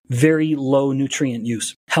rate, very low nutrient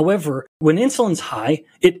use. However, when insulin's high,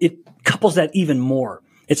 it couples that even more.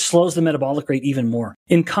 It slows the metabolic rate even more.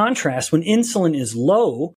 In contrast, when insulin is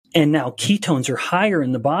low and now ketones are higher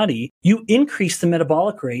in the body, you increase the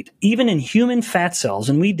metabolic rate even in human fat cells.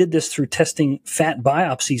 And we did this through testing fat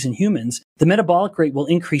biopsies in humans. The metabolic rate will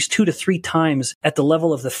increase 2 to 3 times at the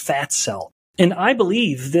level of the fat cell. And I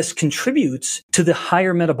believe this contributes to the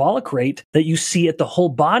higher metabolic rate that you see at the whole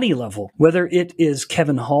body level, whether it is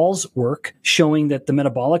Kevin Hall's work showing that the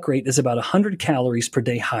metabolic rate is about 100 calories per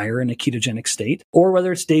day higher in a ketogenic state, or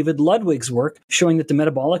whether it's David Ludwig's work showing that the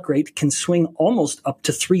metabolic rate can swing almost up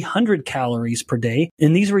to 300 calories per day.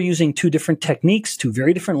 And these were using 2 different techniques, 2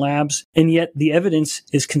 very different labs, and yet the evidence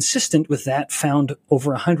is consistent with that found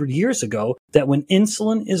over 100 years ago, that when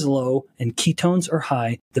insulin is low and ketones are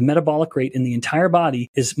high, the metabolic rate in the entire body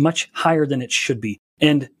is much higher than it should be.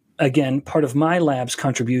 And again, part of my lab's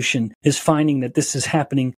contribution is finding that this is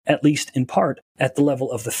happening, at least in part, at the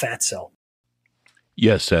level of the fat cell.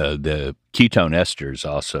 Yes, the ketone esters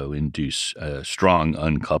also induce strong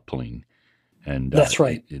uncoupling. And that's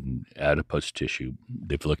right. In adipose tissue,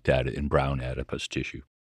 they've looked at it in brown adipose tissue.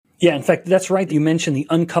 Yeah, in fact, that's right that you mentioned the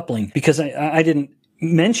uncoupling, because I didn't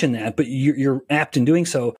mention that, but you're apt in doing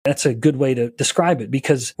so. That's a good way to describe it,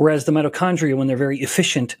 because whereas the mitochondria, when they're very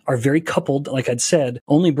efficient, are very coupled, like I'd said,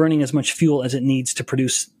 only burning as much fuel as it needs to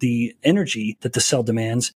produce the energy that the cell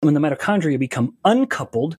demands. When the mitochondria become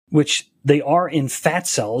uncoupled, which they are in fat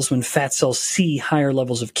cells, when fat cells see higher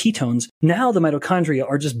levels of ketones, now the mitochondria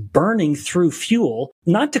are just burning through fuel,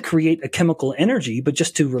 not to create a chemical energy, but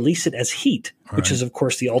just to release it as heat, which is, of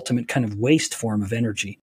course, the ultimate kind of waste form of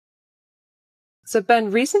energy. So,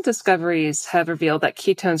 Ben, recent discoveries have revealed that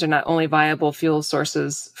ketones are not only viable fuel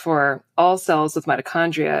sources for all cells with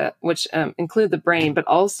mitochondria, which include the brain, but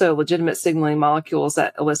also legitimate signaling molecules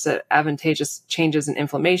that elicit advantageous changes in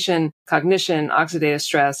inflammation, cognition, oxidative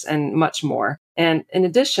stress, and much more. And in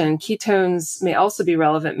addition, ketones may also be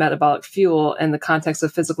relevant metabolic fuel in the context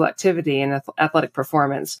of physical activity and athletic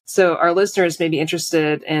performance. So our listeners may be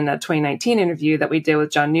interested in a 2019 interview that we did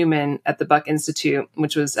with John Newman at the Buck Institute,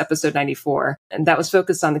 which was episode 94. And that was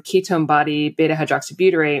focused on the ketone body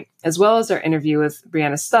beta-hydroxybutyrate, as well as our interview with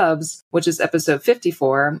Brianna Stubbs, which is episode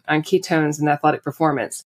 54 on ketones and athletic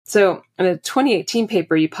performance. So in a 2018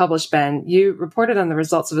 paper you published, Ben, you reported on the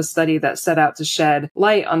results of a study that set out to shed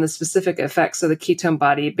light on the specific effects of the ketone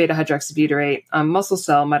body beta-hydroxybutyrate on muscle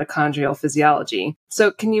cell mitochondrial physiology.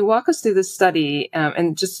 So can you walk us through this study?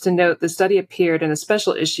 And just to note, the study appeared in a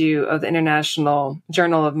special issue of the International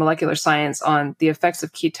Journal of Molecular Science on the effects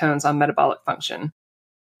of ketones on metabolic function.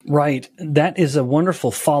 Right. That is a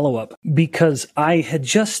wonderful follow-up, because I had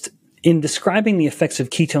just, in describing the effects of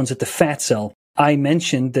ketones at the fat cell, I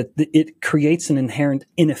mentioned that it creates an inherent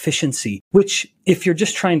inefficiency, which if you're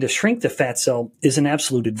just trying to shrink the fat cell is an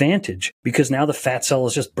absolute advantage because now the fat cell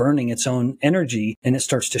is just burning its own energy and it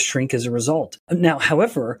starts to shrink as a result. Now,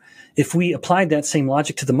 however, if we applied that same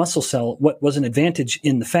logic to the muscle cell, what was an advantage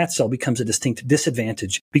in the fat cell becomes a distinct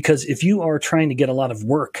disadvantage because if you are trying to get a lot of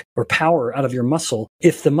work or power out of your muscle,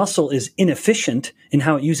 if the muscle is inefficient in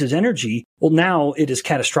how it uses energy, well, now it is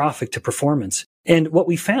catastrophic to performance. And what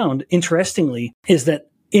we found, interestingly, is that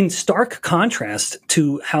in stark contrast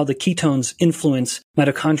to how the ketones influence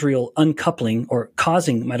mitochondrial uncoupling or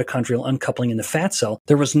causing mitochondrial uncoupling in the fat cell,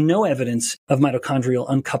 there was no evidence of mitochondrial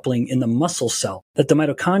uncoupling in the muscle cell, that the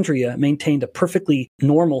mitochondria maintained a perfectly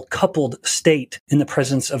normal coupled state in the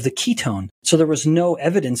presence of the ketone. So there was no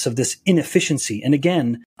evidence of this inefficiency. And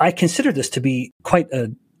again, I consider this to be quite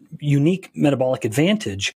a unique metabolic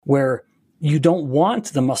advantage where you don't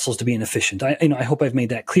want the muscles to be inefficient. I hope I've made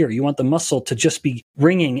that clear. You want the muscle to just be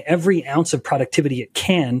wringing every ounce of productivity it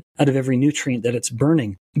can out of every nutrient that it's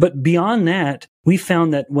burning. But beyond that, we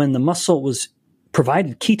found that when the muscle was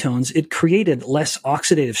provided ketones, it created less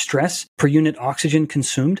oxidative stress per unit oxygen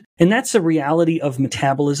consumed. And that's a reality of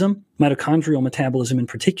metabolism, mitochondrial metabolism in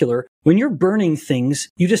particular. When you're burning things,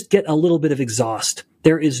 you just get a little bit of exhaust.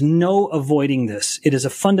 There is no avoiding this. It is a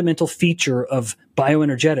fundamental feature of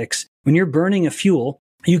bioenergetics. When you're burning a fuel,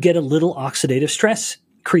 you get a little oxidative stress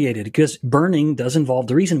created because burning does involve,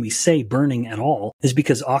 the reason we say burning at all is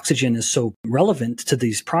because oxygen is so relevant to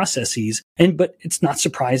these processes. But it's not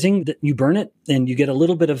surprising that you burn it and you get a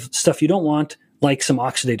little bit of stuff you don't want, like some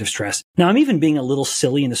oxidative stress. Now, I'm even being a little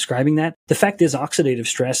silly in describing that. The fact is oxidative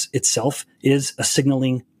stress itself is a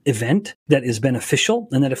signaling event that is beneficial,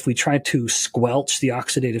 and that if we try to squelch the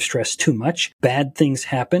oxidative stress too much, bad things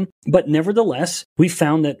happen. But nevertheless, we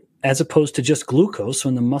found that as opposed to just glucose,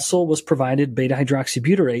 when the muscle was provided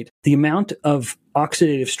beta-hydroxybutyrate, the amount of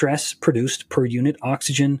oxidative stress produced per unit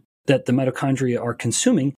oxygen that the mitochondria are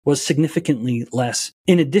consuming was significantly less.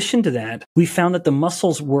 In addition to that, we found that the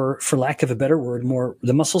muscles were, for lack of a better word,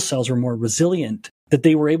 the muscle cells were more resilient, that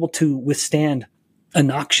they were able to withstand a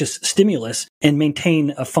noxious stimulus and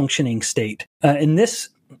maintain a functioning state. And this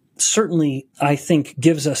certainly, I think,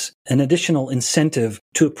 gives us an additional incentive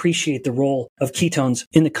to appreciate the role of ketones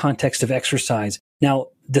in the context of exercise. Now,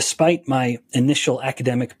 despite my initial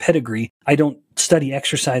academic pedigree, I don't study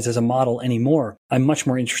exercise as a model anymore. I'm much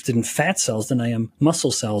more interested in fat cells than I am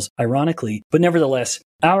muscle cells, ironically. But nevertheless,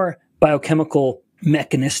 our biochemical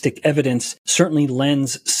mechanistic evidence certainly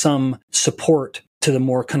lends some support to the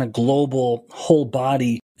more kind of global whole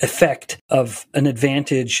body effect of an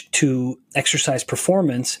advantage to exercise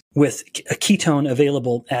performance with a ketone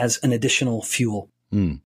available as an additional fuel.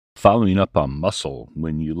 Following up on muscle,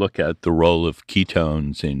 when you look at the role of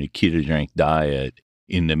ketones in a ketogenic diet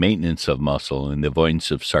in the maintenance of muscle and the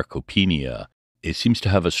avoidance of sarcopenia, it seems to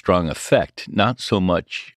have a strong effect, not so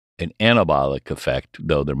much an anabolic effect,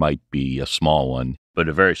 though there might be a small one, but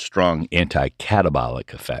a very strong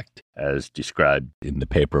anti-catabolic effect, as described in the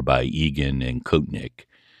paper by Egan and Kotnik.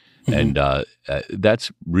 And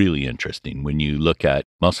that's really interesting when you look at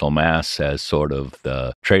muscle mass as sort of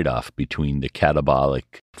the trade-off between the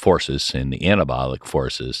catabolic forces and the anabolic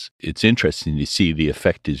forces. It's interesting to see the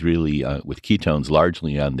effect is really, with ketones,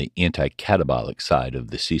 largely on the anti-catabolic side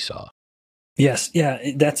of the seesaw. Yes. Yeah.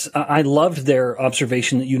 I loved their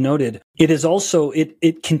observation that you noted. It is also,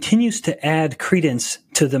 it continues to add credence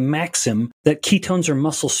to the maxim that ketones are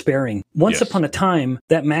muscle sparing. Once upon a time,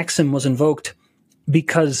 that maxim was invoked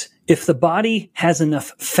because if the body has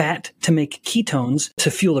enough fat to make ketones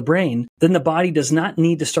to fuel the brain, then the body does not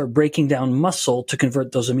need to start breaking down muscle to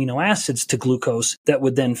convert those amino acids to glucose that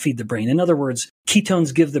would then feed the brain. In other words,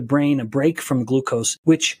 ketones give the brain a break from glucose,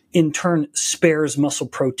 which in turn spares muscle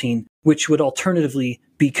protein, which would alternatively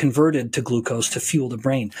be converted to glucose to fuel the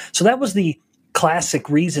brain. So that was the classic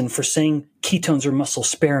reason for saying ketones are muscle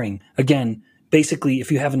sparing. Again, basically,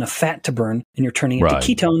 if you have enough fat to burn and you're turning into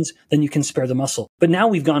ketones, then you can spare the muscle. But now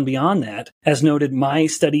we've gone beyond that, as noted my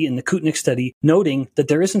study and the Kotnik study, noting that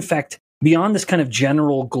there is, in fact, beyond this kind of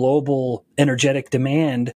general global energetic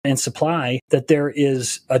demand and supply, that there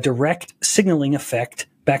is a direct signaling effect,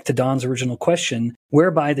 back to Don's original question,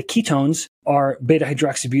 whereby the ketones are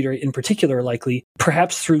beta-hydroxybutyrate in particular likely,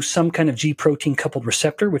 perhaps through some kind of G protein coupled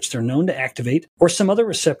receptor, which they're known to activate, or some other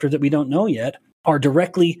receptor that we don't know yet, are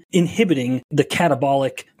directly inhibiting the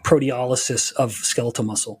catabolic proteolysis of skeletal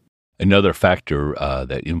muscle. Another factor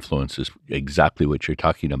that influences exactly what you're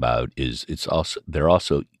talking about is they're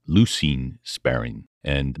also leucine sparing,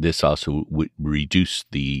 and this also would reduce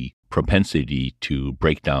the propensity to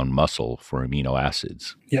break down muscle for amino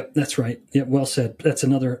acids. Yep, that's right. Yep, well said. That's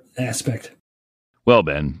another aspect. Well,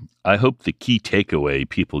 Ben, I hope the key takeaway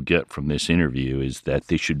people get from this interview is that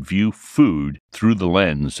they should view food through the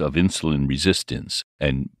lens of insulin resistance.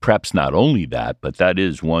 And perhaps not only that, but that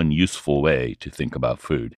is one useful way to think about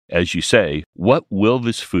food. As you say, what will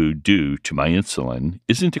this food do to my insulin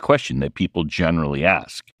isn't a question that people generally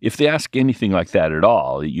ask. If they ask anything like that at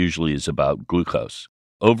all, it usually is about glucose.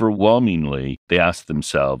 Overwhelmingly, they ask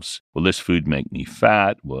themselves, will this food make me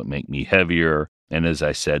fat? Will it make me heavier? And as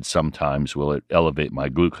I said, sometimes will it elevate my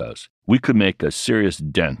glucose? We could make a serious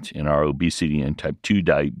dent in our obesity and type 2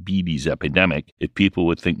 diabetes epidemic if people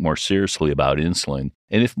would think more seriously about insulin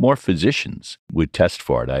and if more physicians would test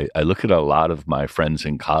for it. I look at a lot of my friends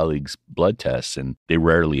and colleagues' blood tests, and they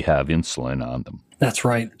rarely have insulin on them. That's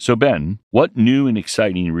right. So, Ben, what new and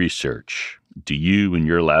exciting research do you and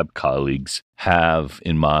your lab colleagues have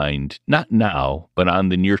in mind, not now, but on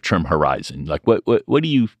the near-term horizon? Like, what are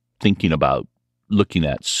you thinking about looking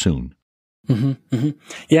at soon?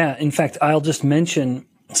 Yeah, in fact, I'll just mention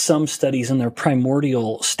some studies in their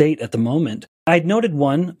primordial state at the moment. I'd noted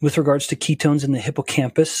one with regards to ketones in the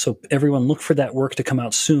hippocampus, so everyone look for that work to come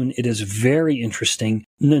out soon. It is very interesting,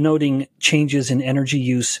 noting changes in energy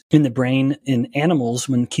use in the brain in animals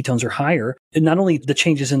when ketones are higher. And not only the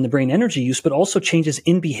changes in the brain energy use, but also changes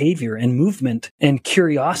in behavior and movement and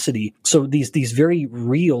curiosity. So these very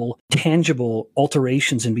real, tangible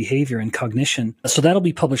alterations in behavior and cognition. So that'll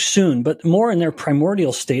be published soon, but more in their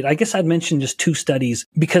primordial state. I guess I'd mention just two studies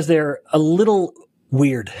because they're a little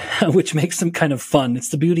weird, which makes them kind of fun. It's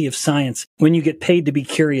the beauty of science. When you get paid to be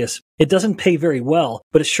curious, it doesn't pay very well,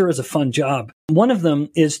 but it sure is a fun job. One of them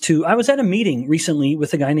is I was at a meeting recently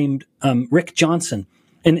with a guy named Rick Johnson.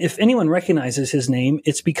 And if anyone recognizes his name,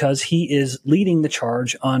 it's because he is leading the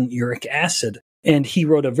charge on uric acid. And he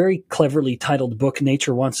wrote a very cleverly titled book,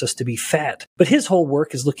 Nature Wants Us to Be Fat. But his whole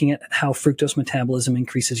work is looking at how fructose metabolism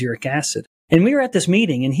increases uric acid. And we were at this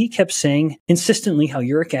meeting and he kept saying insistently how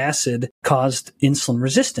uric acid caused insulin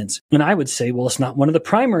resistance. And I would say, well, it's not one of the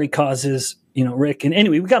primary causes, Rick. And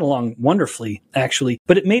anyway, we got along wonderfully, actually,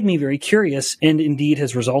 but it made me very curious and indeed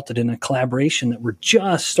has resulted in a collaboration that we're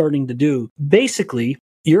just starting to do. Basically,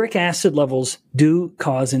 uric acid levels do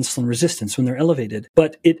cause insulin resistance when they're elevated,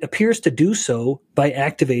 but it appears to do so by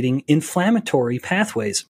activating inflammatory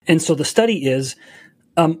pathways. And so the study is,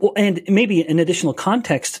 and maybe an additional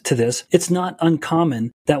context to this, it's not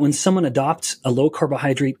uncommon that when someone adopts a low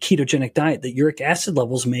carbohydrate ketogenic diet, that uric acid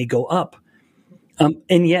levels may go up.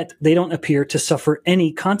 And yet they don't appear to suffer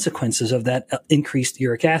any consequences of that increased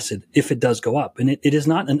uric acid if it does go up. And it is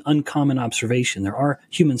not an uncommon observation. There are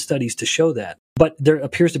human studies to show that, but there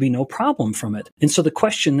appears to be no problem from it. And so the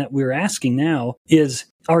question that we're asking now is,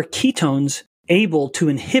 are ketones able to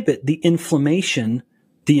inhibit the inflammation,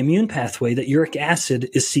 the immune pathway that uric acid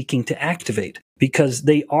is seeking to activate? Because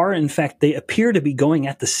they are, in fact, they appear to be going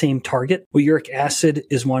at the same target. What uric acid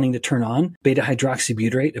is wanting to turn on, beta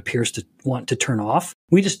hydroxybutyrate appears to want to turn off.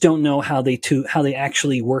 We just don't know how they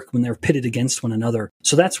actually work when they're pitted against one another.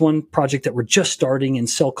 So that's one project that we're just starting in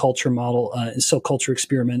cell culture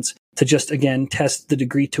experiments to just, again, test the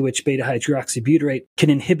degree to which beta hydroxybutyrate can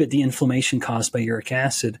inhibit the inflammation caused by uric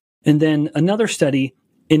acid. And then another study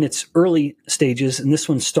in its early stages, and this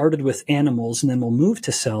one started with animals and then we'll move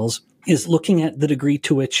to cells, is looking at the degree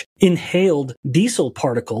to which inhaled diesel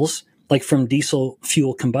particles, like from diesel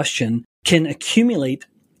fuel combustion, can accumulate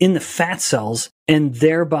in the fat cells and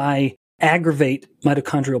thereby aggravate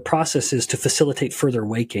mitochondrial processes to facilitate further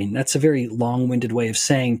weight gain. That's a very long-winded way of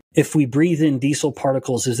saying, if we breathe in diesel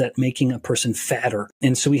particles, is that making a person fatter?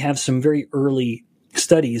 And so we have some very early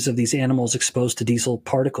studies of these animals exposed to diesel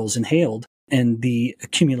particles inhaled and the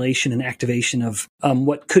accumulation and activation of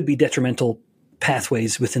what could be detrimental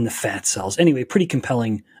pathways within the fat cells. Anyway, pretty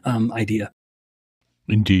compelling idea.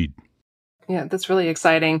 Indeed. Yeah, that's really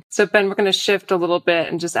exciting. So Ben, we're going to shift a little bit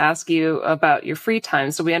and just ask you about your free time.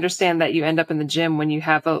 So we understand that you end up in the gym when you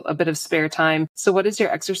have a bit of spare time. So what does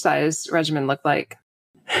your exercise regimen look like?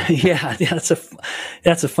 Yeah, that's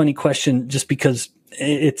a funny question just because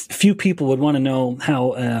it's few people would want to know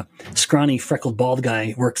how a scrawny, freckled, bald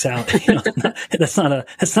guy works out. That's not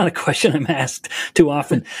a question I'm asked too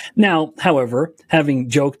often. Now, however, having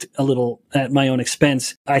joked a little at my own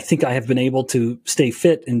expense, I think I have been able to stay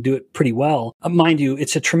fit and do it pretty well. Mind you,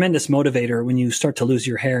 it's a tremendous motivator when you start to lose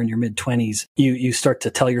your hair in your mid-20s. You start to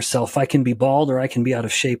tell yourself, I can be bald or I can be out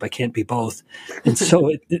of shape. I can't be both. And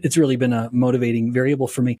so it's really been a motivating variable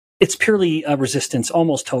for me. It's purely resistance,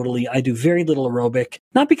 almost totally. I do very little aerobic,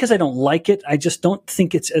 not because I don't like it. I just don't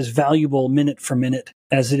think it's as valuable minute for minute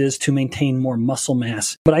as it is to maintain more muscle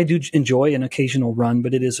mass. But I do enjoy an occasional run,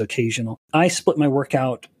 but it is occasional. I split my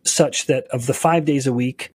workout such that of the 5 days a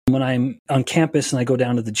week, when I'm on campus and I go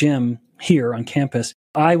down to the gym here on campus,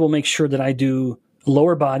 I will make sure that I do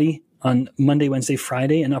lower body on Monday, Wednesday,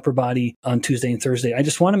 Friday, and upper body on Tuesday and Thursday. I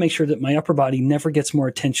just want to make sure that my upper body never gets more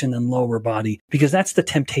attention than lower body, because that's the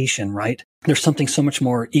temptation, right? There's something so much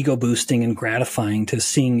more ego boosting and gratifying to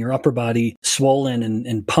seeing your upper body swollen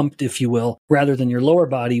and pumped, if you will, rather than your lower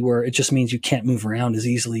body, where it just means you can't move around as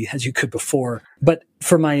easily as you could before. But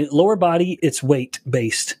for my lower body, it's weight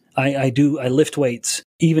based. I lift weights.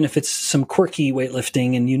 Even if it's some quirky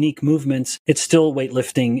weightlifting and unique movements, it's still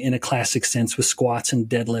weightlifting in a classic sense with squats and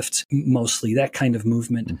deadlifts, mostly that kind of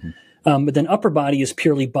movement. Mm-hmm. But then upper body is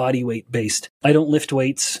purely body weight based. I don't lift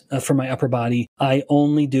weights for my upper body. I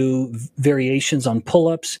only do variations on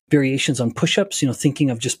pull-ups, variations on push-ups,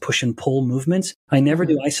 thinking of just push and pull movements. I never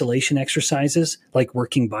do isolation exercises like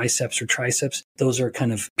working biceps or triceps. Those are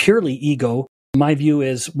kind of purely ego. My view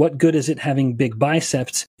is, what good is it having big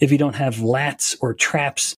biceps if you don't have lats or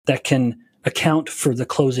traps that can account for the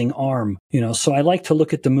closing arm? So I like to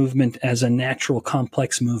look at the movement as a natural,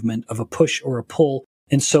 complex movement of a push or a pull.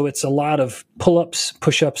 And so it's a lot of pull-ups,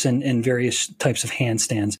 push-ups, and various types of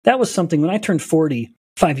handstands. That was something when I turned 40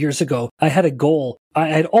 5 years ago, I had a goal. I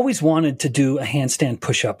had always wanted to do a handstand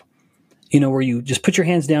push-up. Where you just put your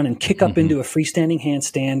hands down and kick up into a freestanding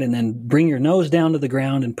handstand and then bring your nose down to the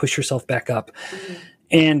ground and push yourself back up. Mm-hmm.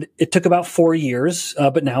 And it took about 4 years,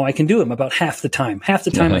 but now I can do them about half the time. Half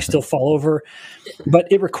the time I still fall over, but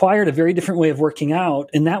it required a very different way of working out.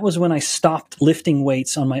 And that was when I stopped lifting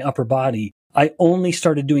weights on my upper body. I only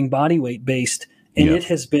started doing body weight based, and it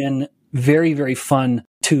has been very, very fun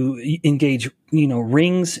to engage,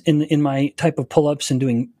 rings in my type of pull-ups and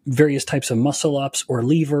doing various types of muscle ups or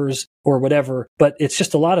levers or whatever. But it's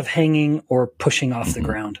just a lot of hanging or pushing off the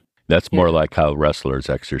ground. That's more like how wrestlers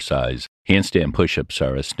exercise. Handstand push-ups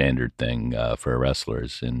are a standard thing for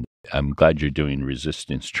wrestlers. And I'm glad you're doing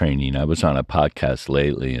resistance training. I was on a podcast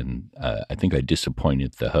lately, and I think I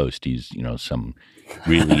disappointed the host. He's, some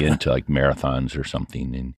really into like marathons or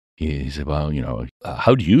something. And he said, well,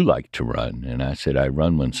 how do you like to run? And I said, I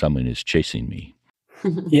run when someone is chasing me.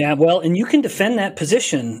 Yeah, well, and you can defend that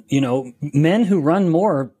position. Men who run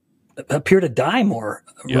more appear to die more,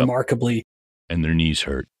 remarkably. And their knees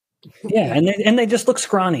hurt. Yeah, and they just look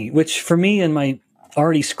scrawny, which for me in my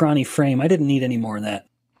already scrawny frame, I didn't need any more of that.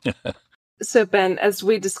 So, Ben, as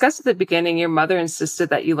we discussed at the beginning, your mother insisted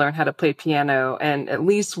that you learn how to play piano and at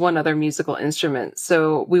least one other musical instrument.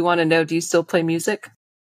 So we want to know, do you still play music?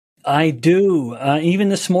 I do. Even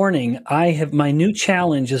this morning, my new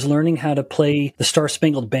challenge is learning how to play the Star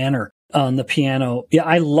Spangled Banner on the piano. Yeah,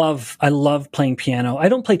 I love playing piano. I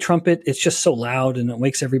don't play trumpet. It's just so loud and it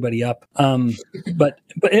wakes everybody up. But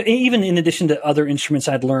even in addition to other instruments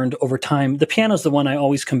I'd learned over time, the piano is the one I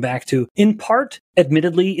always come back to. In part,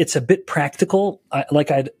 admittedly, it's a bit practical.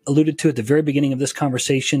 Like I'd alluded to at the very beginning of this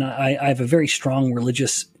conversation, I have a very strong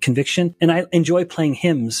religious conviction, and I enjoy playing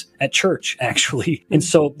hymns at church, actually. And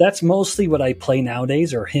so that's mostly what I play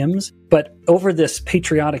nowadays, are hymns. But over this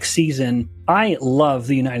patriotic season, I love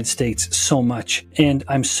the United States so much, and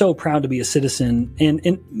I'm so proud to be a citizen.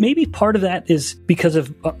 And maybe part of that is because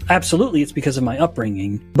of, absolutely, it's because of my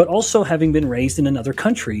upbringing, but also having been raised in another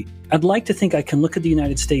country. I'd like to think I can look at the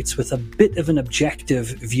United States with a bit of an objective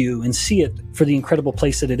view and see it for the incredible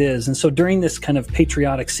place that it is. And so during this kind of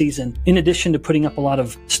patriotic season, in addition to putting up a lot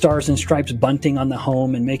of stars and stripes bunting on the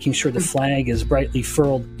home and making sure the flag is brightly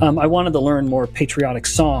furled, I wanted to learn more patriotic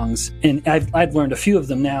songs. And I've learned a few of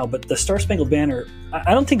them now, but the Star Spangled Banner,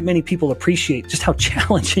 I don't think many people appreciate just how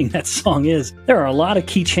challenging that song is. There are a lot of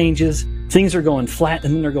key changes. Things are going flat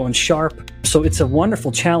and then they're going sharp. So it's a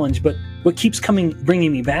wonderful challenge, but what keeps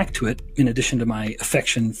bringing me back to it, in addition to my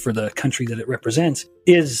affection for the country that it represents,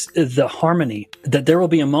 is the harmony. That there will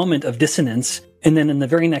be a moment of dissonance, and then in the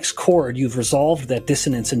very next chord, you've resolved that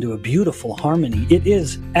dissonance into a beautiful harmony. It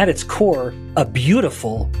is, at its core, a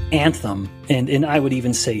beautiful anthem, and I would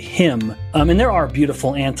even say hymn. And there are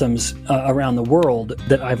beautiful anthems around the world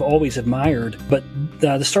that I've always admired, but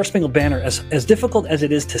the Star Spangled Banner, as difficult as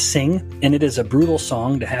it is to sing, and it is a brutal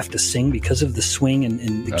song to have to sing because of the swing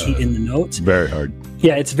and the key in the notes. Very hard.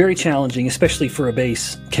 Yeah, it's very challenging, especially for a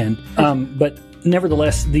bass, Ken. But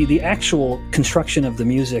nevertheless, the actual construction of the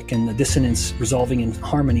music and the dissonance resolving in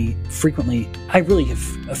harmony frequently, I really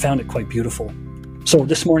have found it quite beautiful. So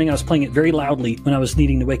this morning I was playing it very loudly when I was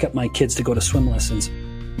needing to wake up my kids to go to swim lessons.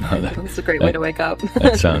 That's a great way to wake up.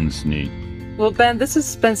 That sounds neat. Well, Ben, this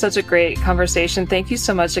has been such a great conversation. Thank you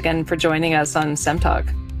so much again for joining us on STEM Talk.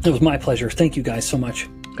 It was my pleasure. Thank you guys so much.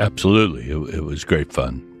 Absolutely. It was great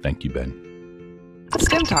fun. Thank you, Ben.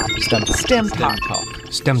 STEM Talk. STEM Talk.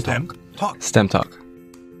 STEM Talk. STEM Talk.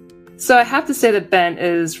 So I have to say that Ben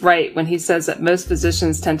is right when he says that most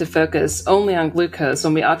physicians tend to focus only on glucose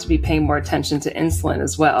when we ought to be paying more attention to insulin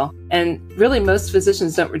as well. And really, most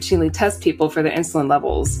physicians don't routinely test people for their insulin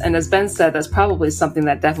levels. And as Ben said, that's probably something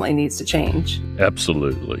that definitely needs to change.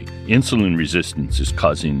 Absolutely. Insulin resistance is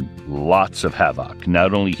causing lots of havoc,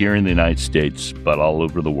 not only here in the United States, but all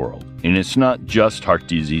over the world. And it's not just heart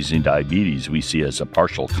disease and diabetes we see as a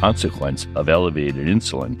partial consequence of elevated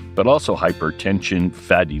insulin, but also hypertension,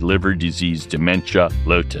 fatty liver disease, dementia,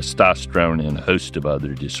 low testosterone, and a host of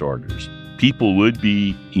other disorders. People would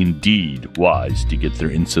be indeed wise to get their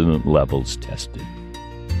insulin levels tested.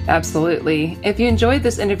 Absolutely. If you enjoyed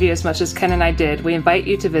this interview as much as Ken and I did, we invite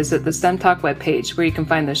you to visit the STEM Talk webpage, where you can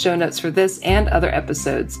find the show notes for this and other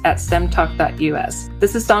episodes at stemtalk.us.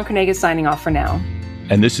 This is Dawn Carnegie signing off for now.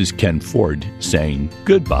 And this is Ken Ford saying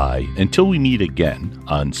goodbye until we meet again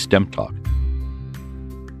on STEM Talk.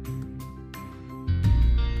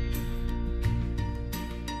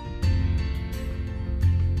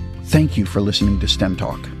 Thank you for listening to STEM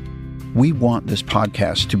Talk. We want this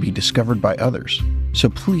podcast to be discovered by others, so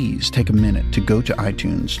please take a minute to go to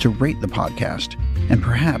iTunes to rate the podcast and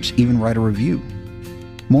perhaps even write a review.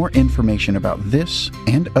 More information about this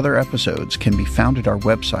and other episodes can be found at our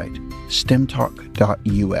website,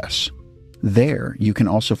 stemtalk.us. There, you can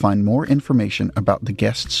also find more information about the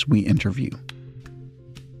guests we interview.